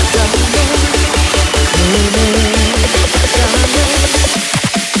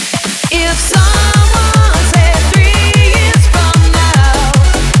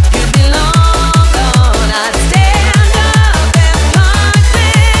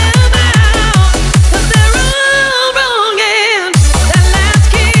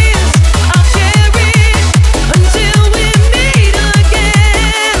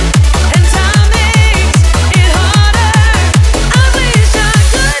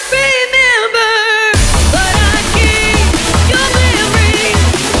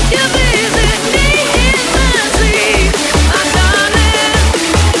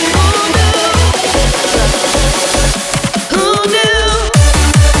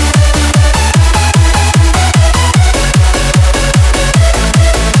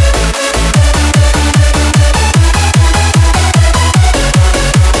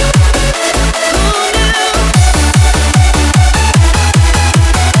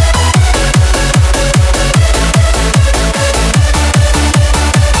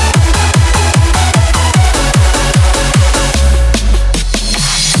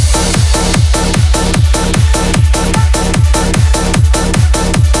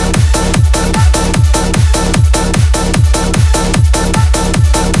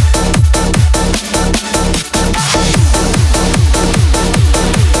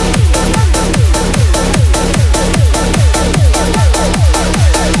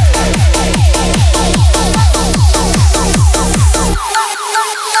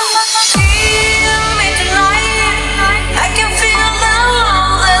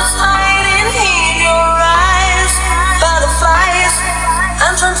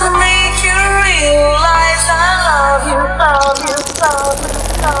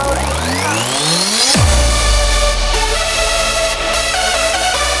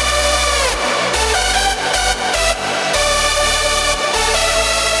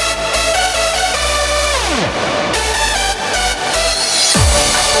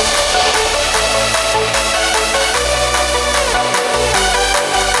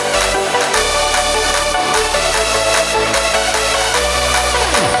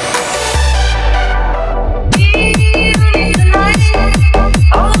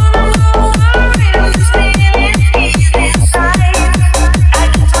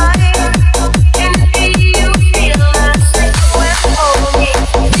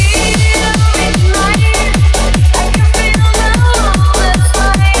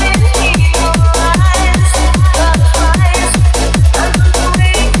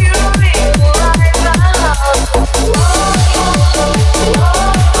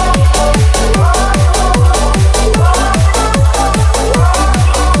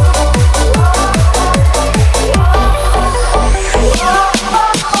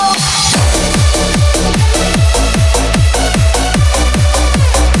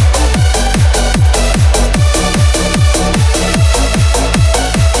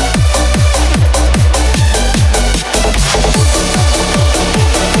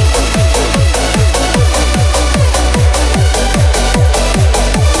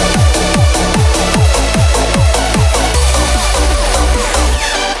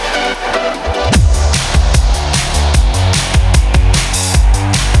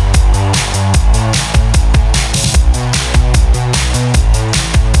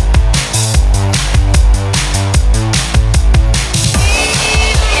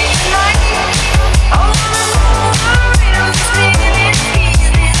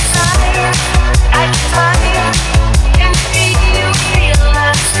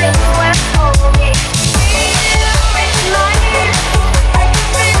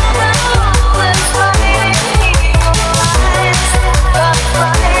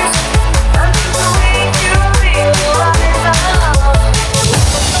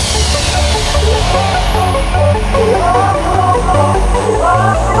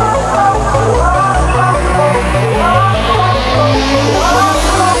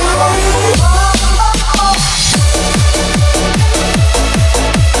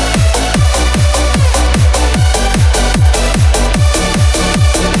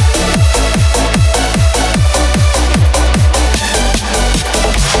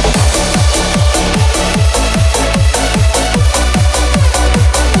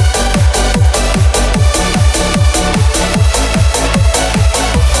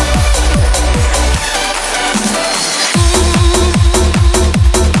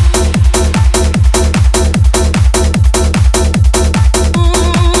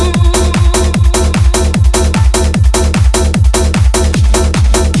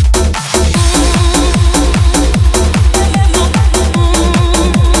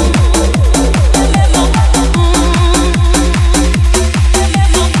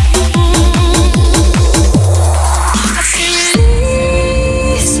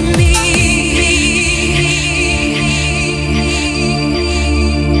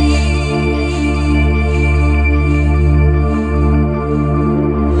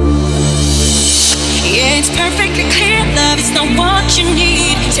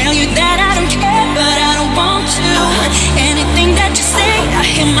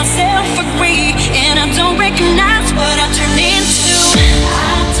 myself agree, and I don't recognize what I turned into.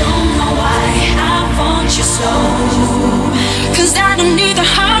 I don't know why I want you so, 'cause I don't need the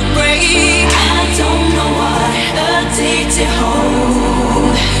heartbreak. I don't know what addicted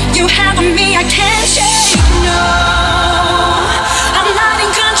hold you have on me, I can't shake. No, I'm not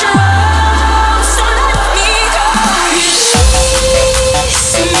in control, so let me go. Release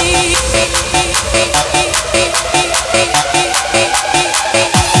me.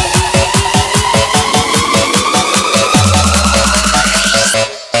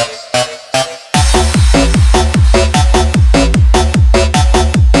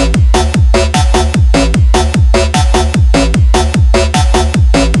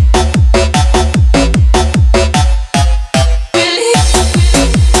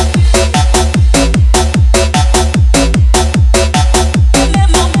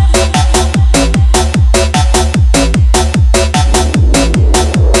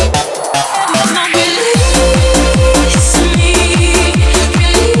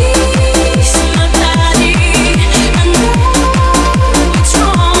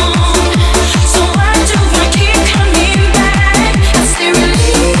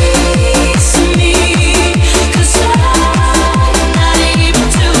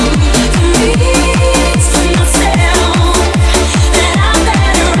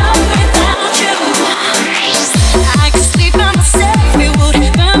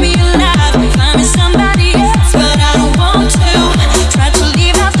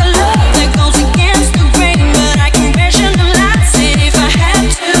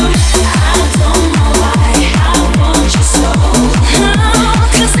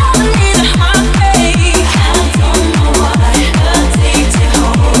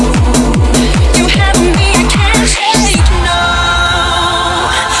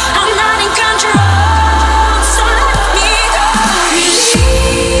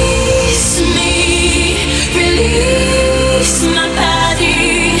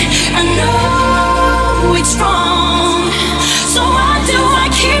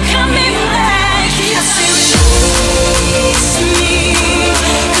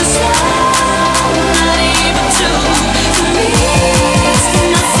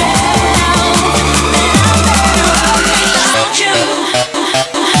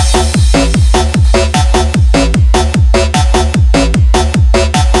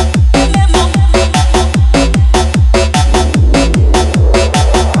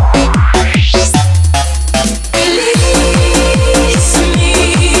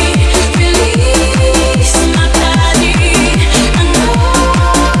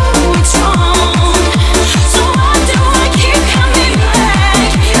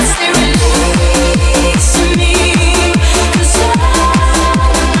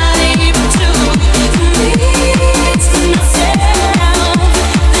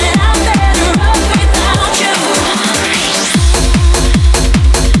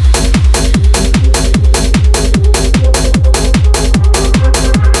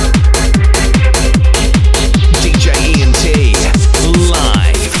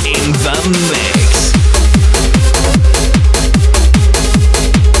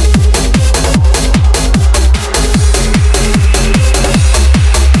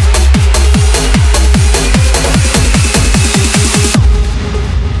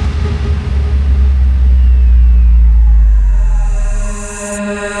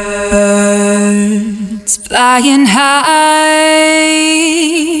 Flying high,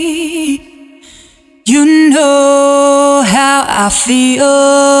 you know how I feel.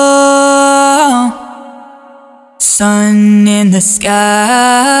 Sun in the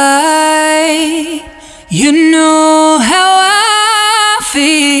sky, you know how I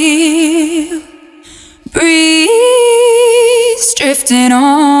feel. Breeze drifting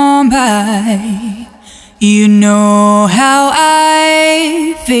on by, you know how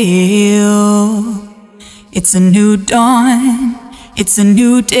I feel. It's a new dawn, it's a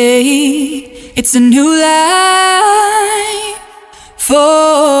new day, it's a new life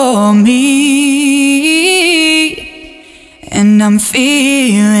for me, and I'm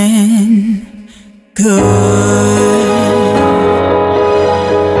feeling good.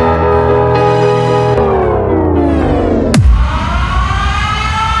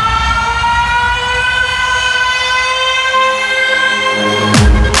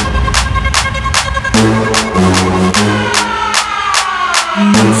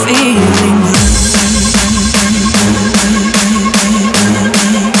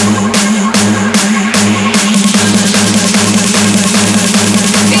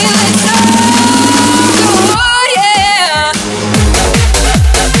 Feeling so good, yeah.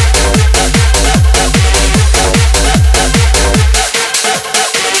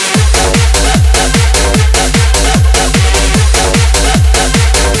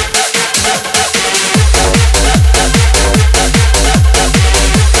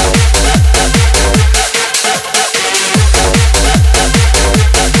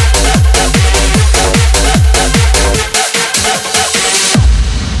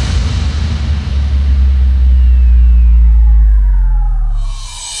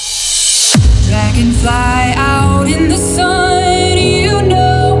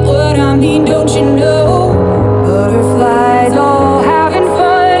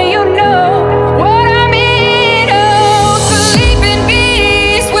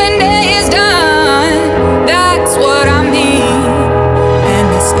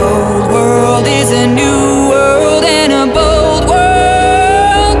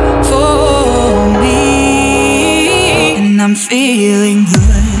 feeling good.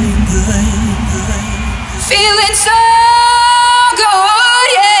 Feeling so good,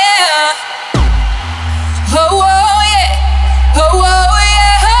 yeah. Oh, oh yeah. Oh, oh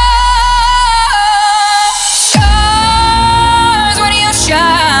yeah. Stars, when you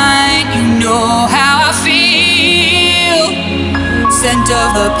shine, you know how I feel. Scent of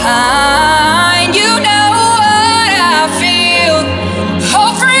the pine, you know what I feel. Oh,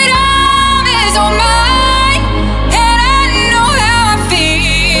 freedom is all mine, and I know how I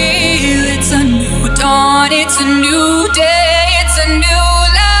feel. It's a new dawn, it's a new day, it's a new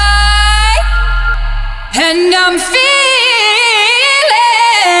life, and I'm feeling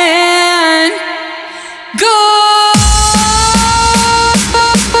good.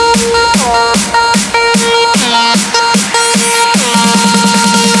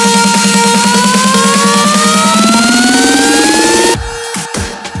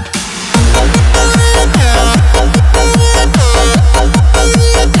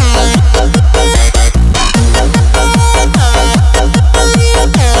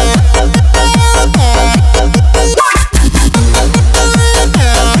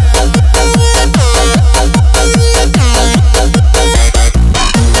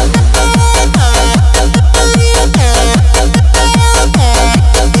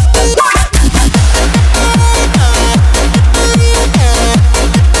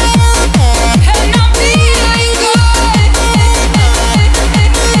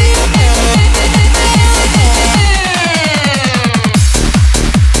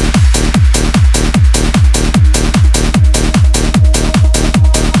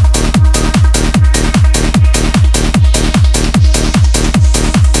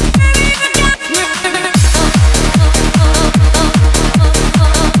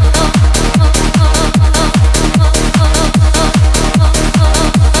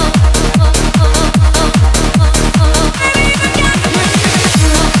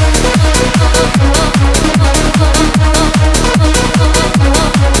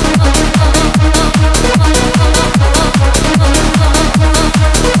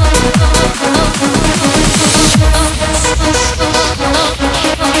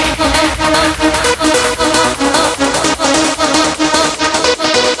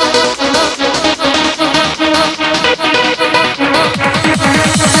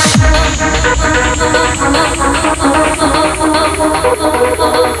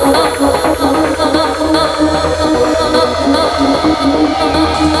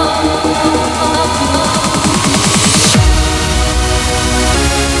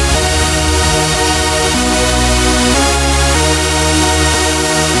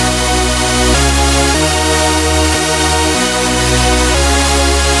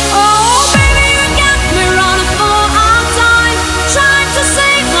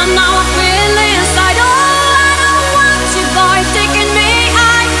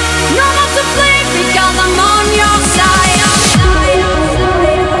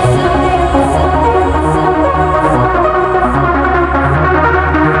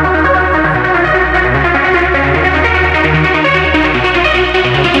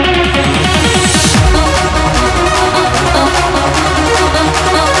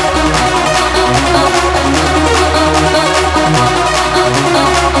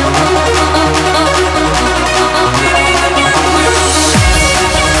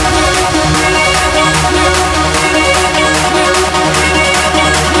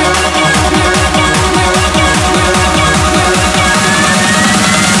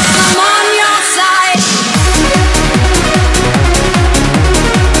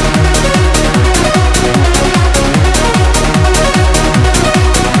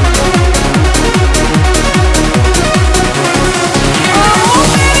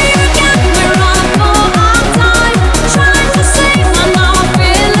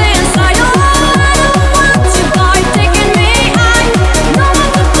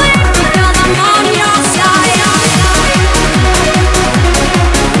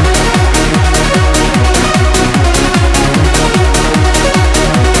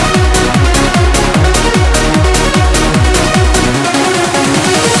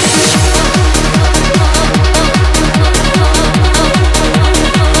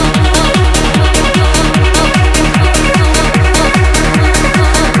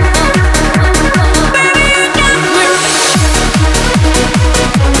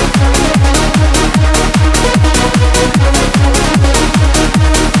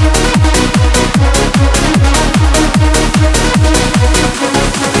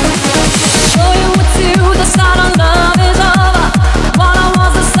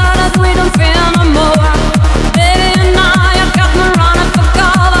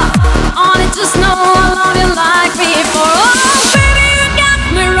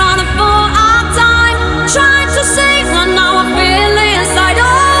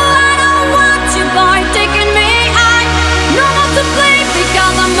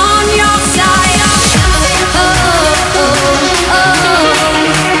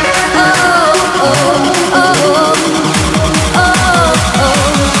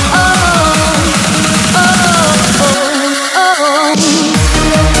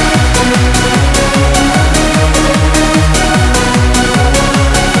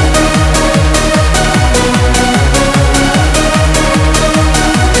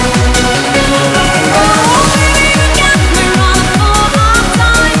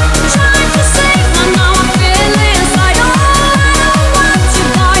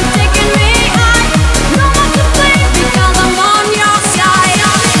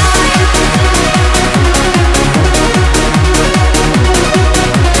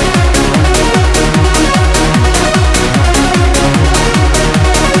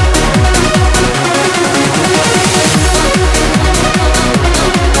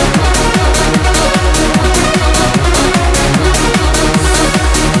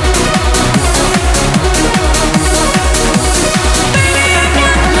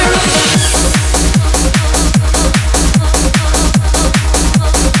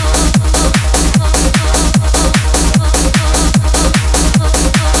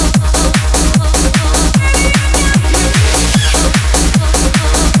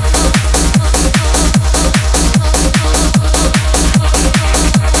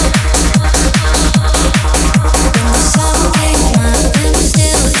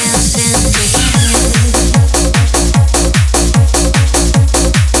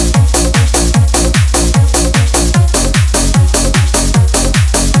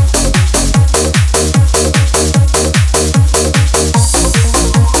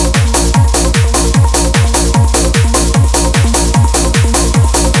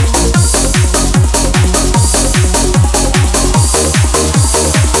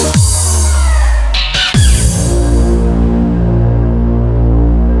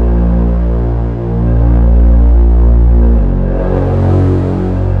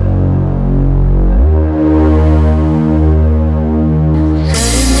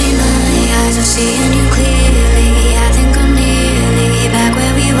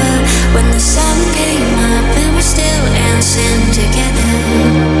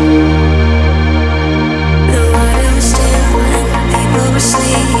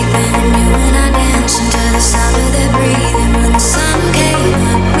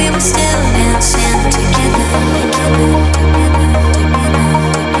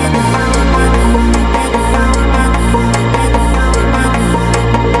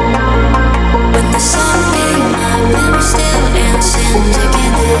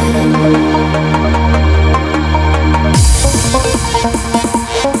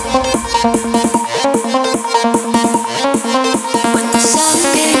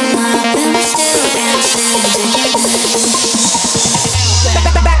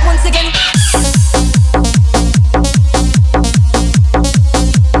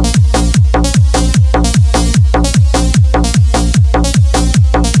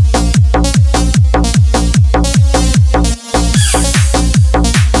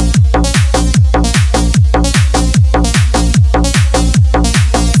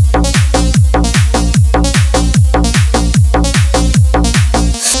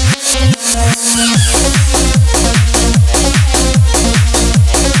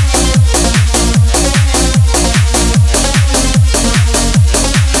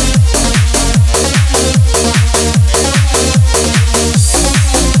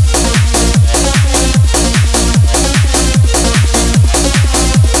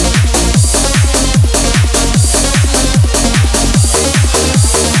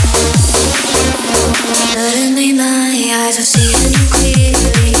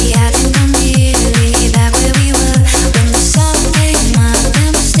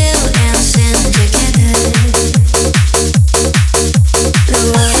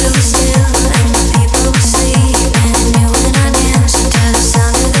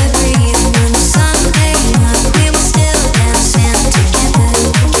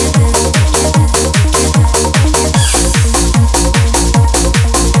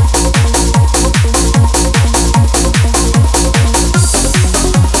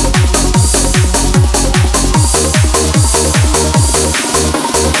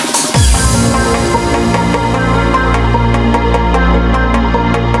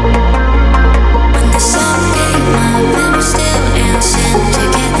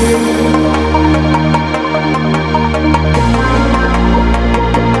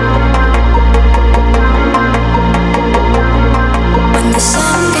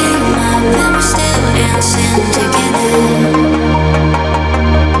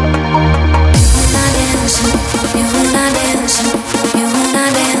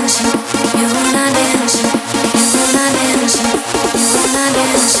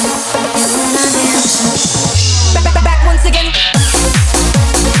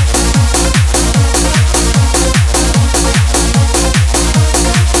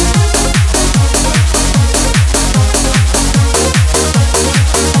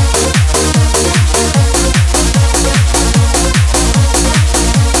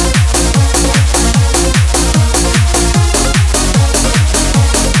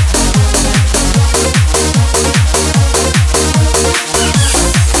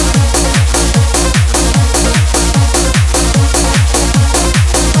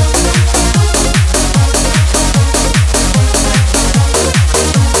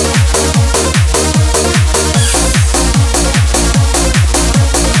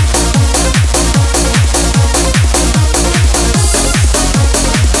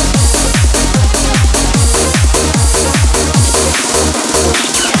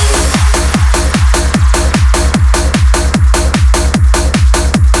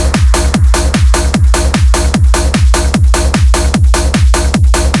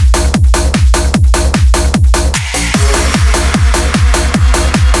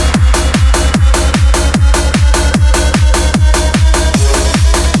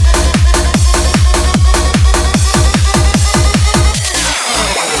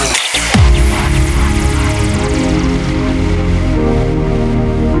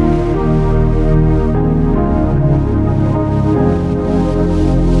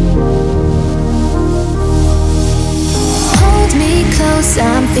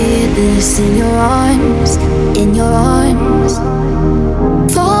 fearless in your arms, in your arms.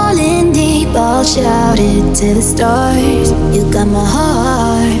 Falling deep, I'll shout it to the stars. You got my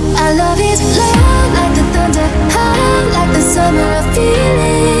heart. Our love is loud like the thunder, high like the summer. I feel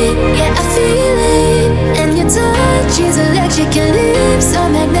it, yeah, I feel it. And your touch is electric, your lips are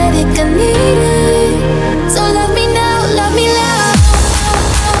magnetic. I need it. So love me now, love me loud.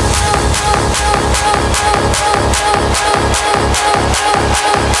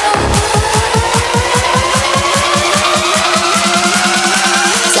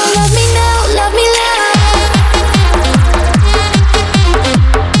 So love me now, love me loud.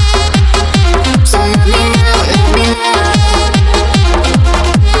 So love me now, love me loud.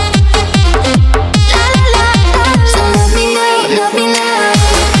 La la la la. So love me now, love me loud.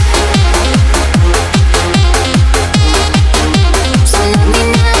 So love me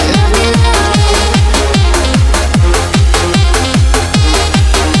now, love me loud.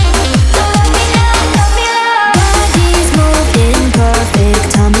 Bodies move in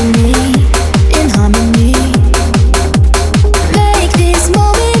perfect harmony, in harmony. Make this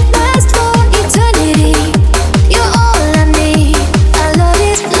moment last for eternity. You're all I need. Our love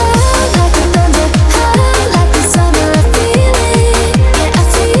is loud like the thunder, high like the summer. I feel it, yeah, I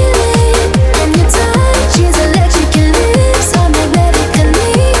feel it. And your touch is electric, your lips are magnetic. I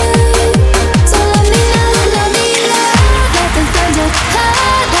need it. So love me loud, like the thunder,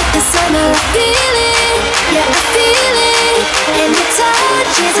 high like the summer. I feel it, yeah, I feel it. And your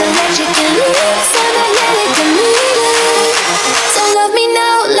touch is electric, your lips are magnetic. I need it. So love me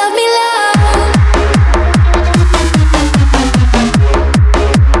now, love me loud.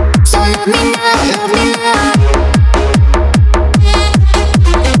 So love me now, love me loud.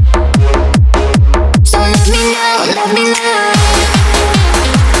 So love me now, love me loud. So love me now, love me loud.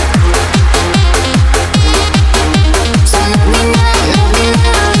 So love me now, love me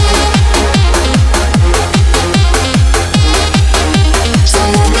loud. So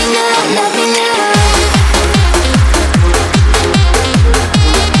love me now, love me loud.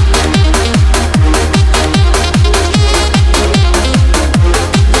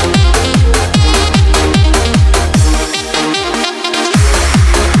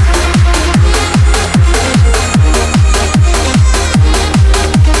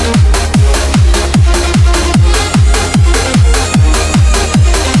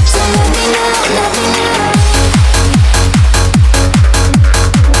 So love me now, love me loud.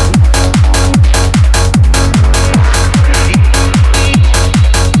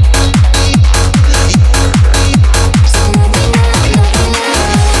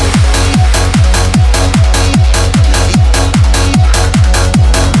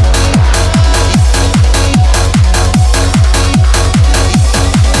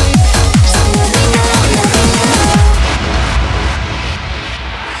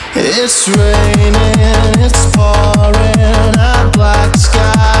 It's raining, it's pouring, a black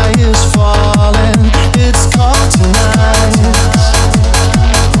sky is falling. It's cold tonight.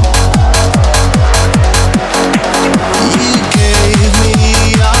 You gave me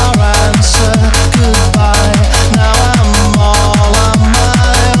your answer, goodbye. Now I'm all on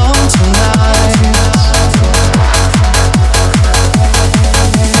my own tonight.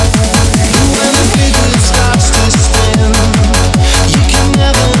 When the big wheel starts to spin, you can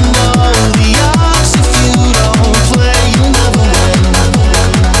never know the odds. If you don't play, you'll never win.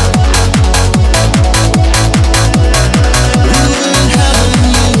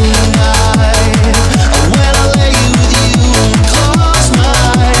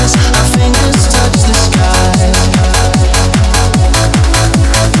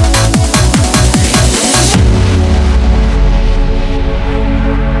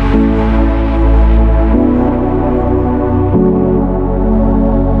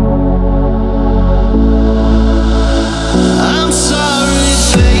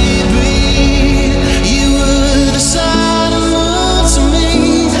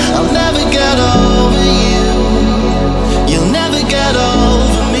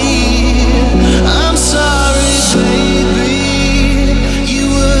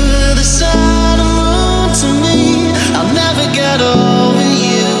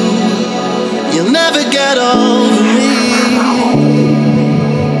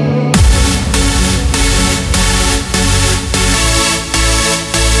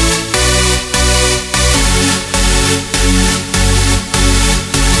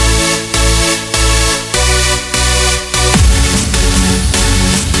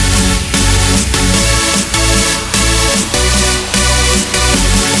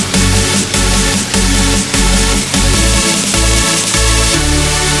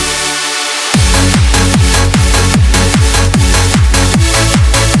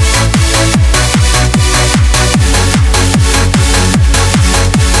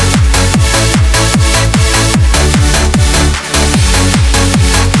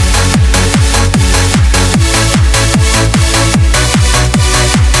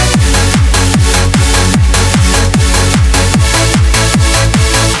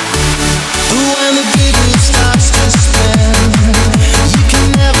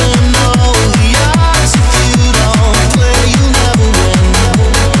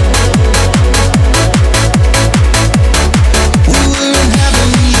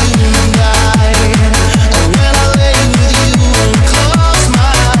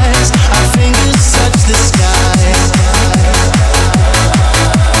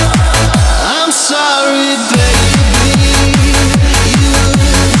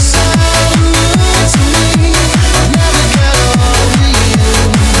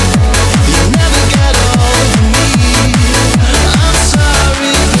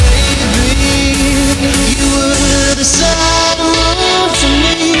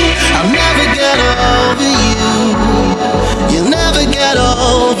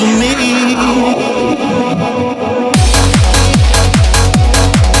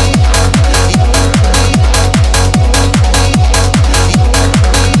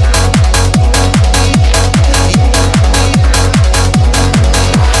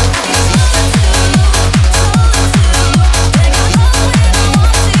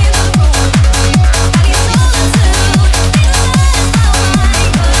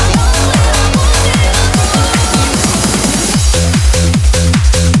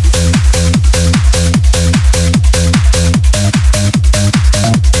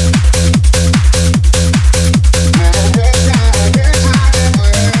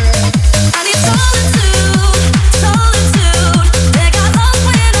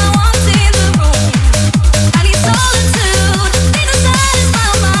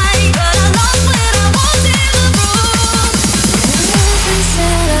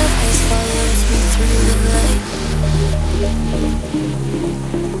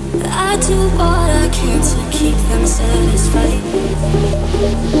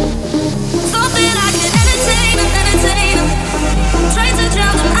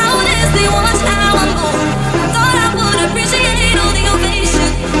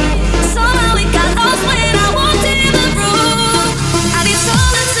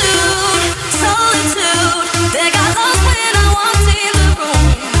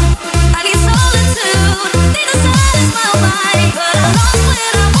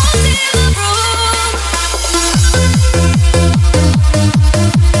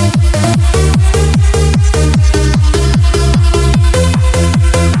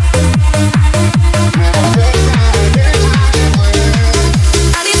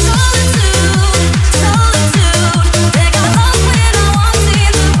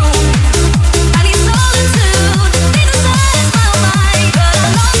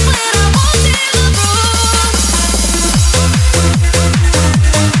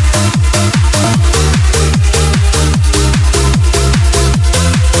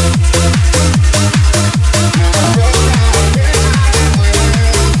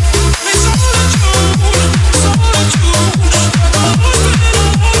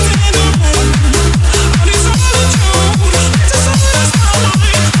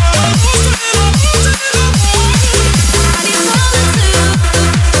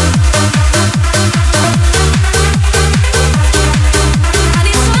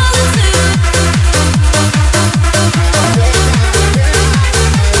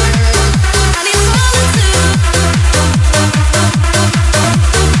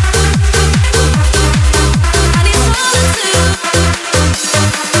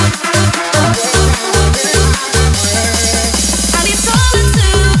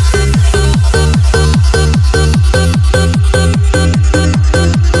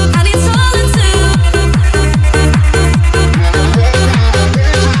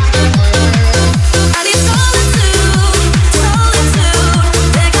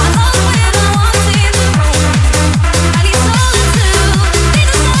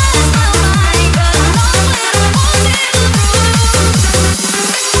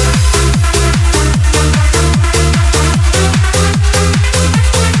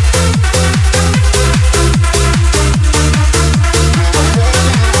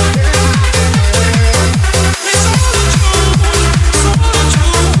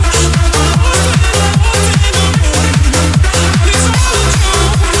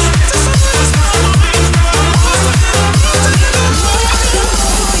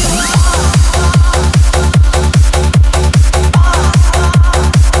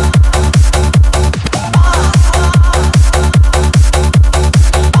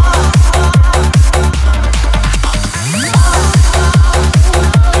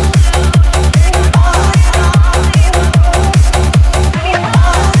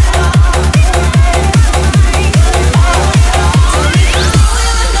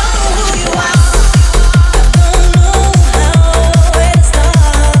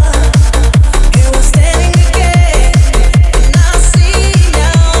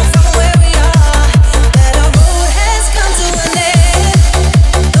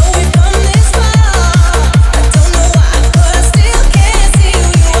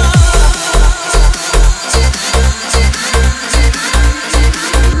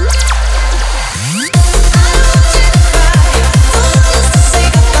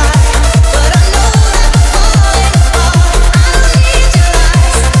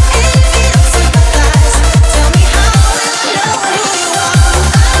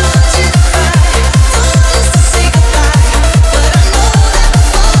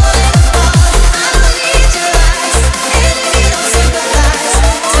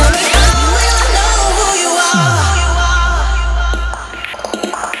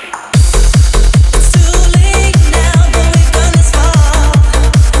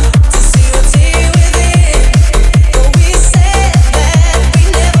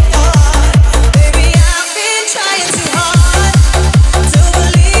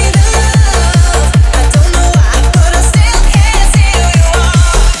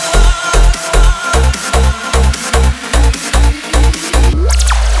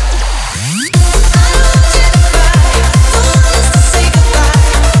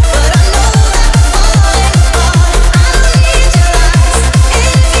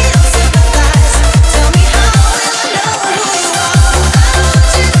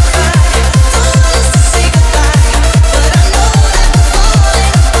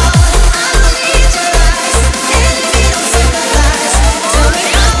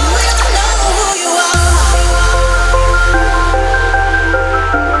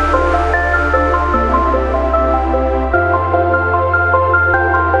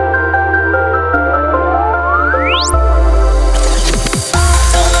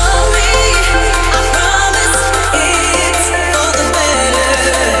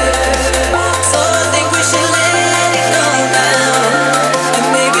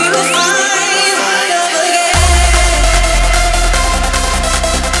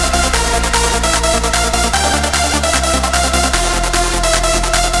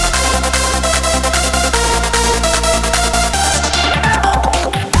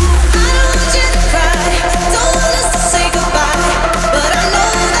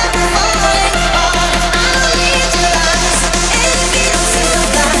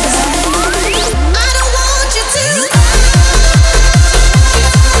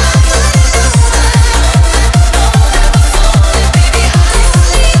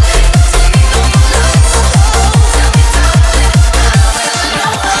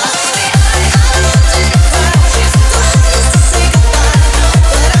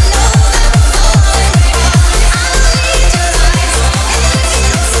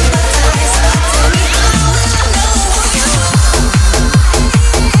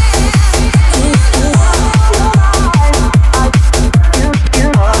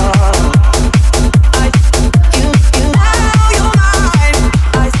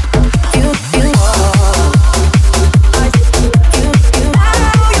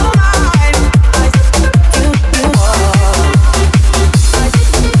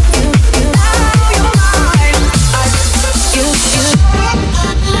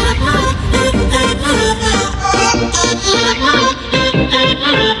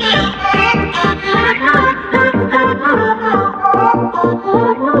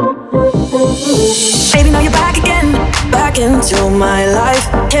 into my life.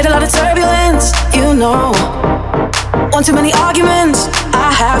 Hit a lot of turbulence, you know. One too many arguments,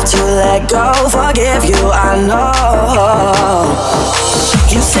 I have to let go. Forgive you, I know.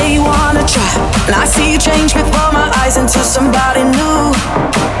 You say you wanna try, and I see you change before my eyes into somebody new.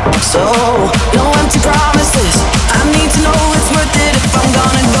 So, no empty promises, I need to know it's worth it if I'm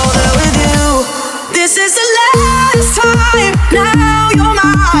gonna go there with you. This is the last time, now you're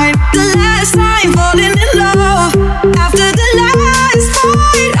mine. The last time falling in love. After the last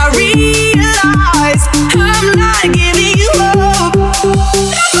fight, I realize I'm not giving you up.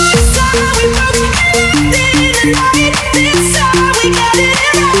 The first time we broke everything in the night, this time we got it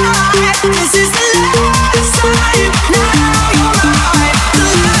right. This is the last time, now you're mine. The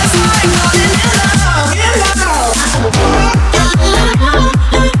last time falling in love.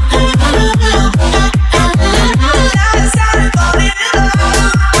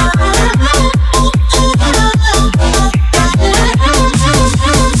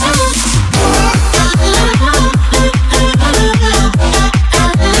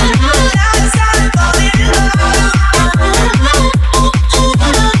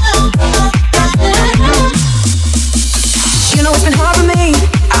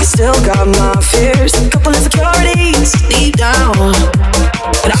 Still got my fears, a couple insecurities deep down.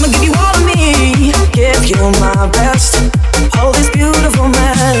 But I'ma give you all of me, give you my best. Hold this beautiful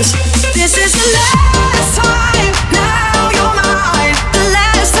mess. This is the last time, now you're mine. The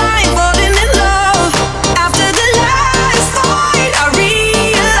last time falling in love. After the last fight, I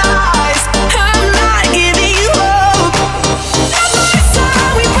realize I'm not giving you up. The last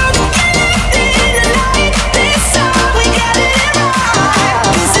time we broke everything in the night, this time we got it right.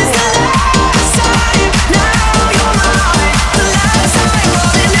 This is the last time.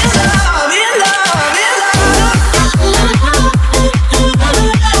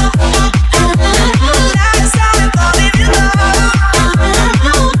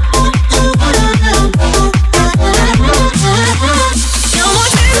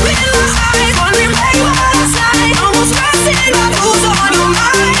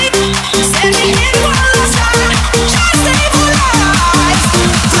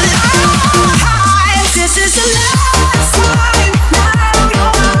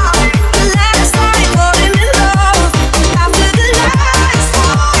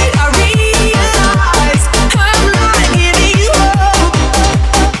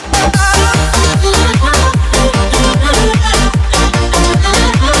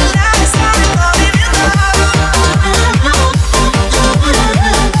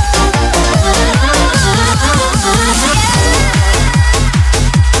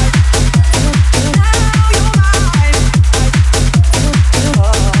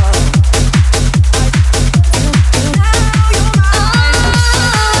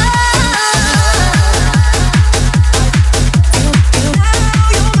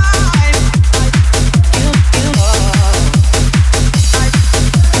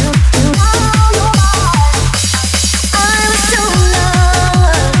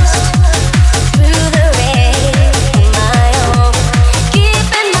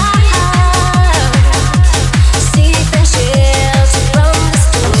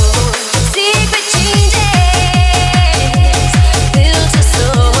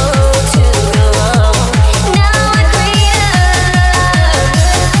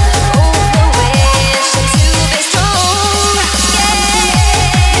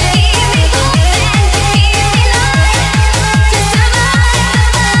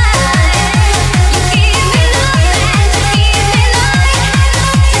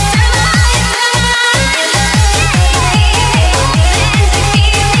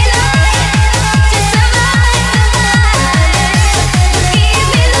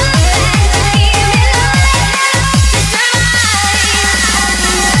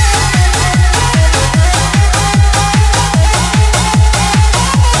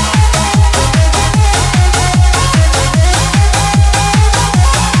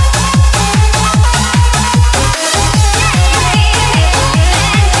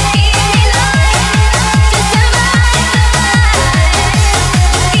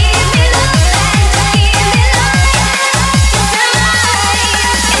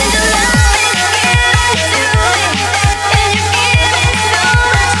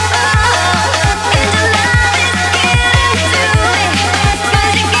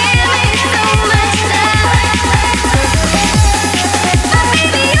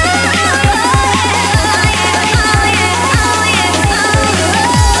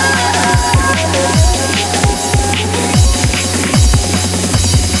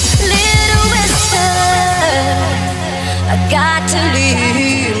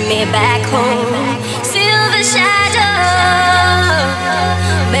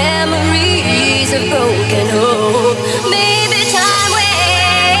 memories of broken hope. Maybe time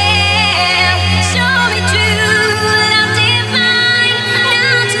will show me true love divine.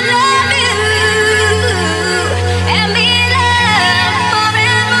 Now to love you and be loved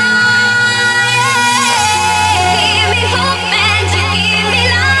forevermore. Give me hope and you give me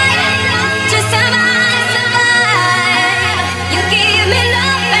light to survive, survive. You give me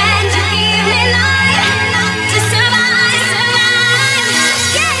love and you give me light to survive, survive.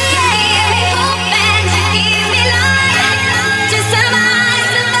 Yeah, yeah, yeah. Hope and you give me light to survive,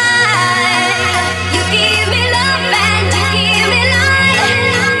 survive. You give me love and you give me light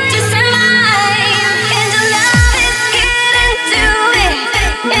to survive. And the love is getting to it,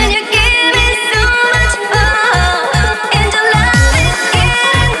 and you give me so much more. And the love is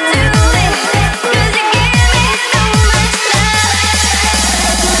getting to it, 'cause you give me so much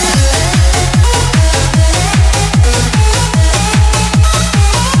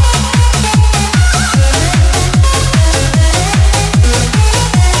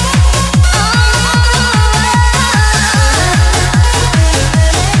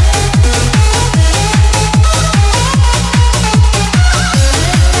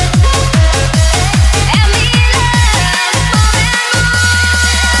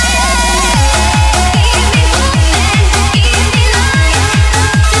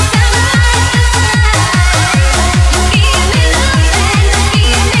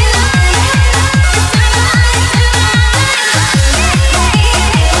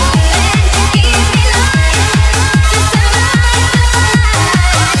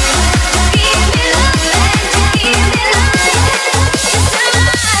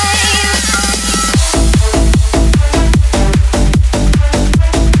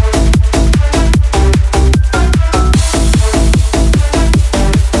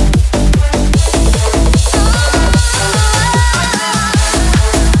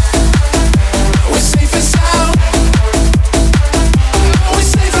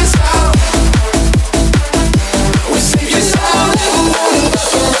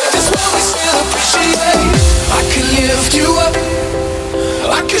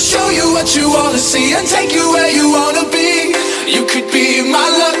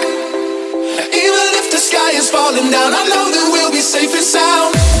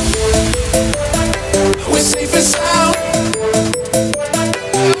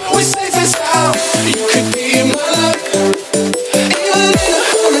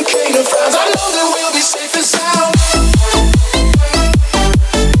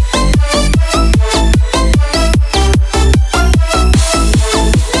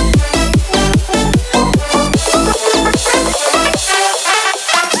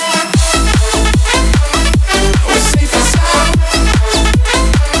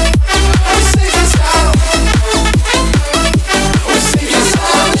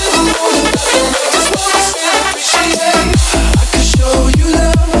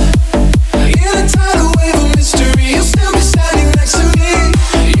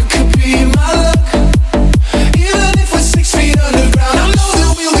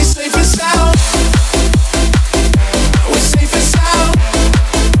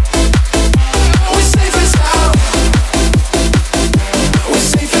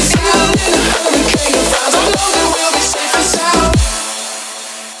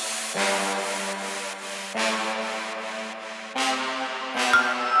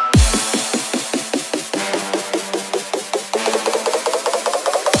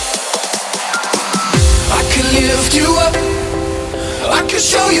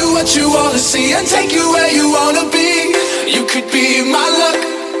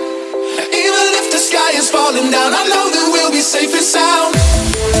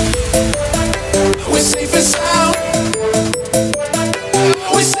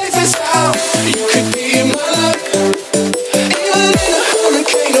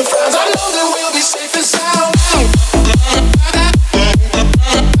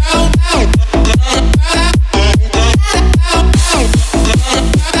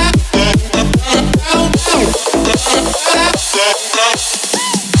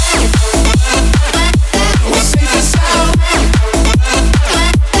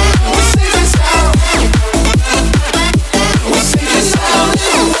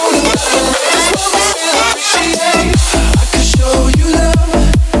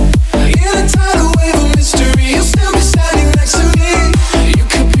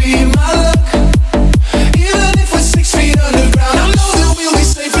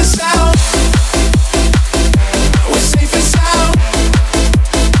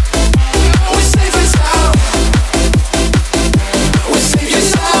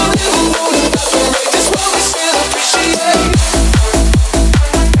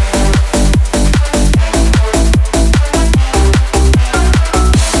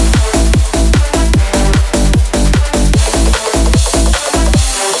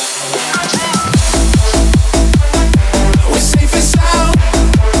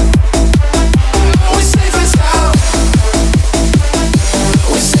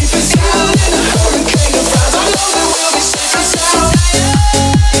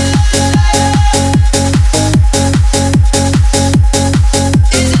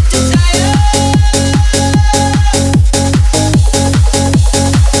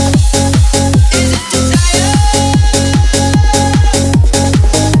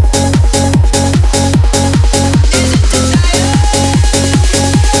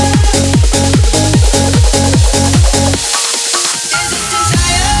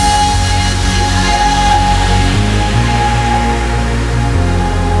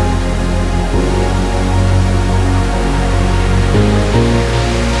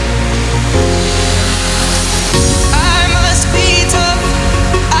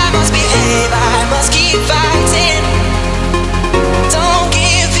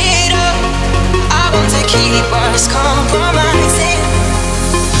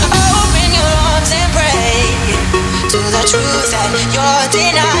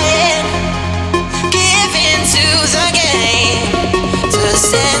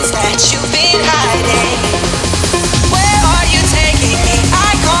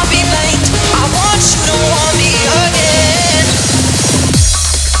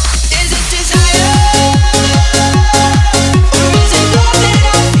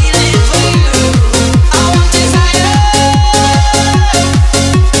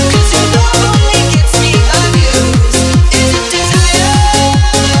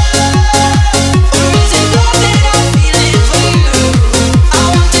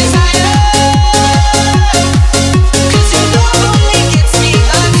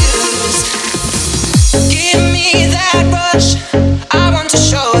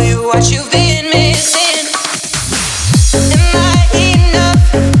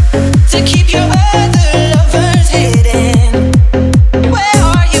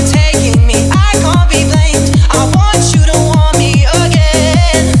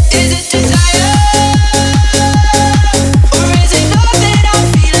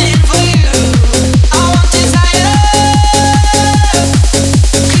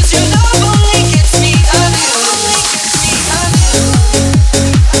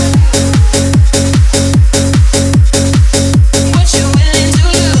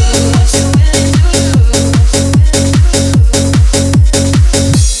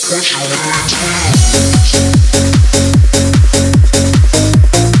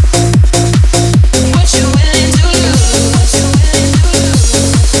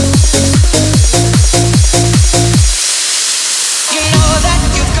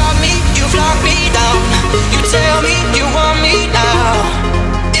you've locked me down. You tell me you want me now.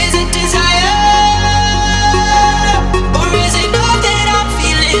 Is it desire, or is it love that I'm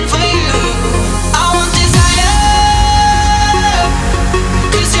feeling for you? I want desire,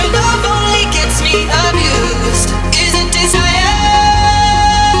 'cause your love only gets me abused. Is it desire,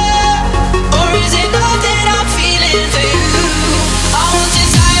 or is it love that I'm feeling for you? I want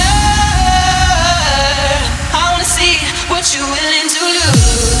desire. I wanna see what you willing to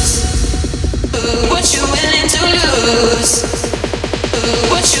lose. What you willing to lose.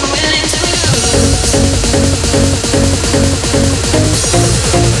 What you willing to lose.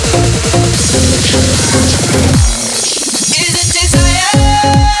 Is it desire,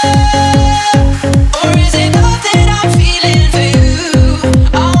 or is it love that I'm feeling for you?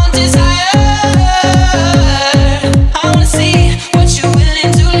 I want desire. I wanna see what you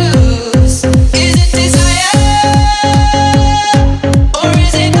willing to lose. Is it desire, or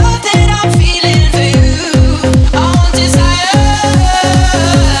is it love that I'm feeling for you? I want desire.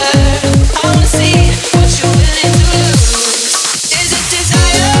 I wanna see what you willing to lose. Is it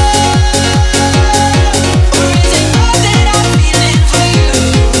desire, or is it love that I'm feeling for you?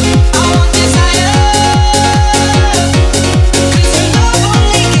 I want desire, 'cause your love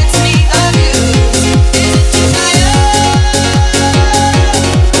only gets me abused. Is it desire,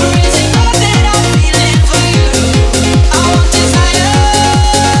 or is it love that I'm feeling for you? I want desire,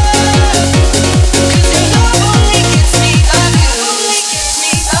 'cause your love only gets me abused.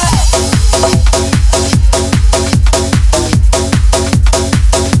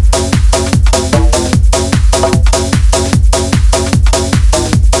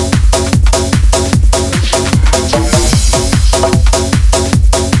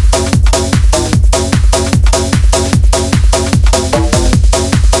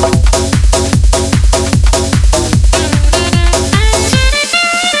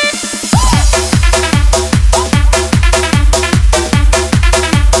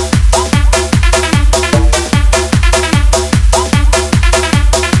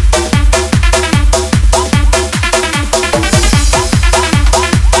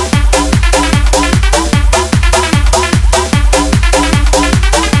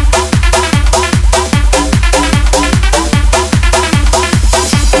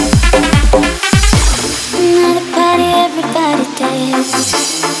 Another party, everybody dance.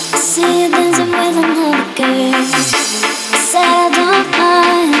 See you dancing with another girl. Said I don't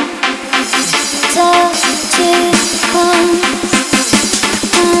mind. Told you once.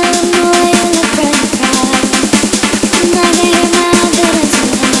 I don't know why you look really proud. And I can hear my feelings so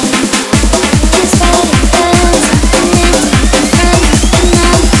loud. Just body dance and into the front.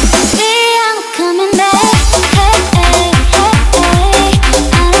 And I'm coming back. Hey, hey, hey, hey.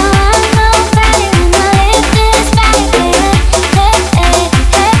 I don't want nobody when I leave this body, baby. Hey, hey,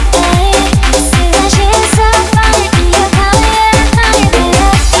 hey, hey. See that shit so funny and you call me a honey, baby.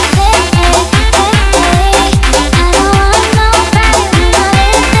 Hey, hey, hey, hey. I don't want nobody when I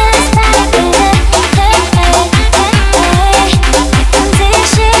leave this body, baby. Hey, hey, hey, hey. You can see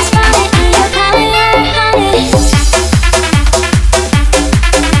shit's funny and you call me a honey.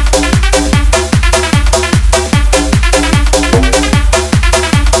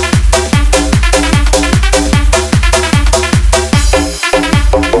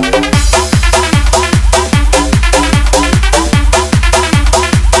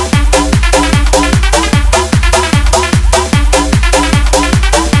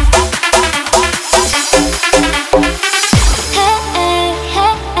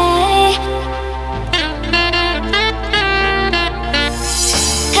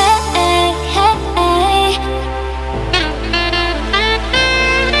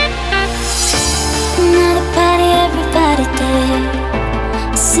 Another party, everybody did.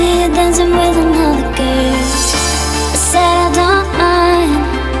 See you dancing with another girl. I said I don't mind.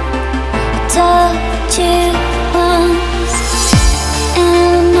 I told you once. And I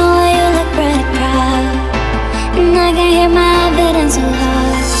don't know why you look pretty proud. And I can hear my evidence so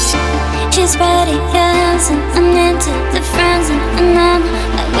loud. She's ready, dancing, and into the friends, and I'm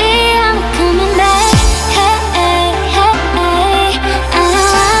like, we are coming back. Hey, hey, hey, hey. I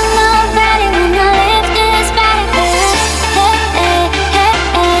don't want nobody when I leave this body, baby. Hey, hey, hey,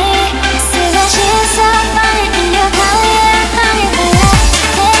 hey. See that shit so funny and you call me a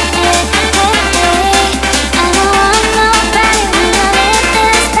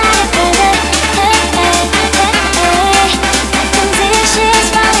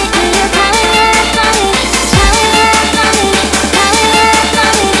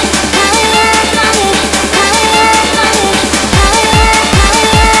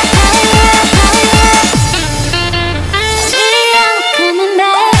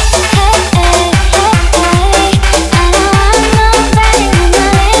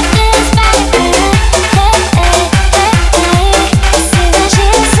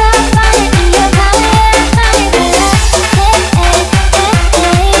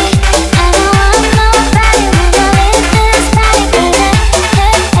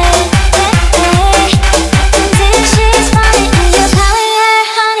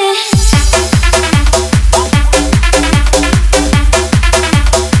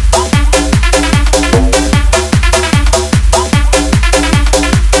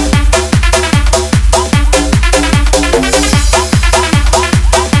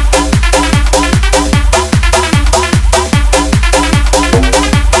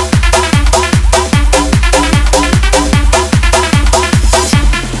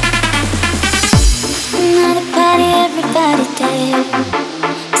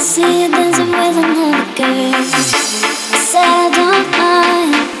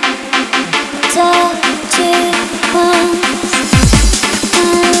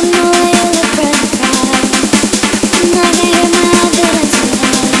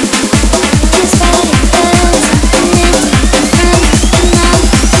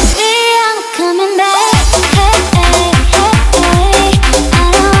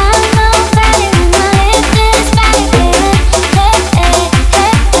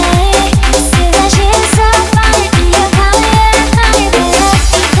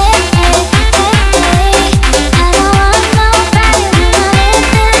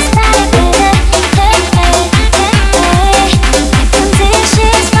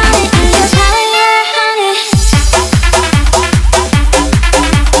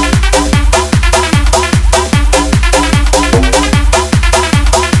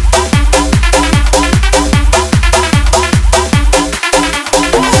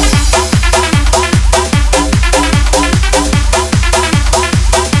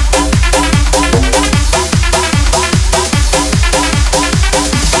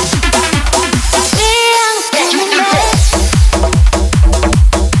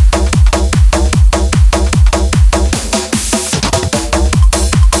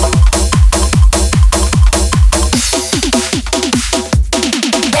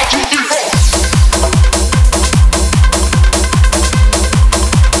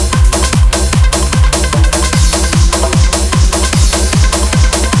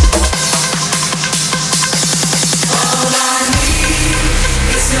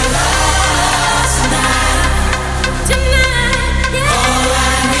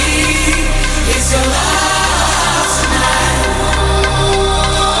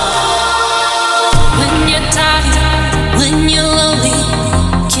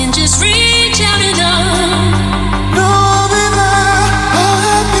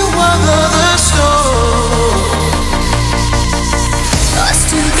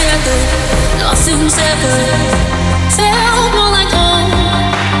together, lost and severed. Felt more like home.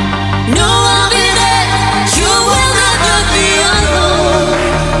 No, I'll be there. You will never be alone.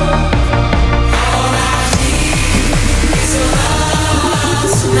 All I need is your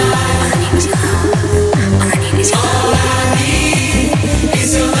love tonight. All I need is your love. All I need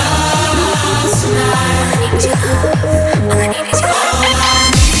is your love tonight. All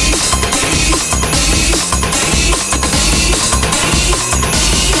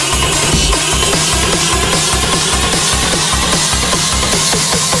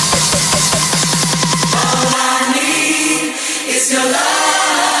I need is your love. All I need is your love.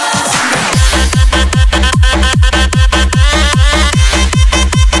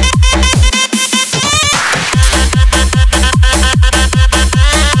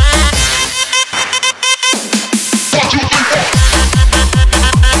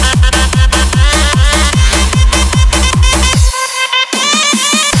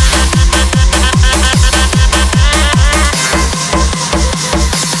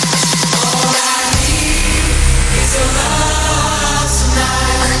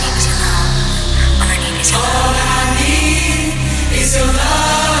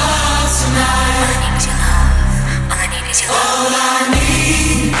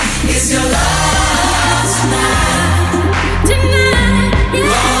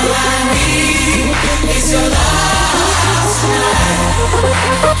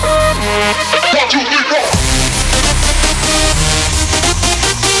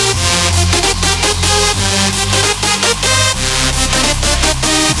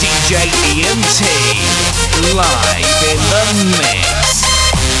 DJ EMT, live in the mix.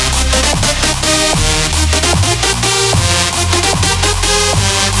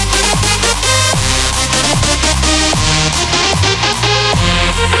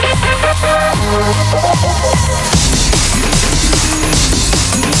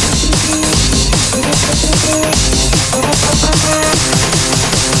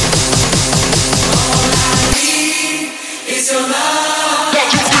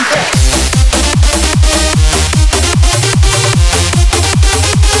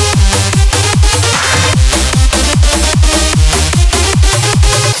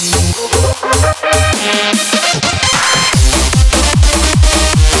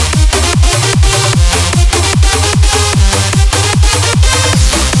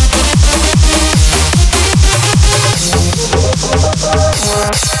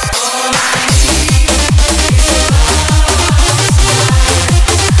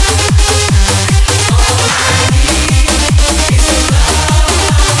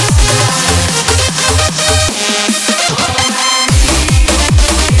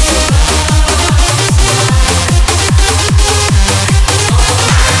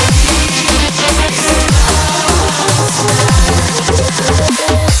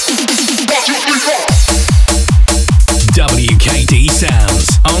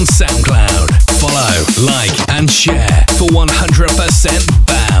 SoundCloud. Follow, like, and share for 100%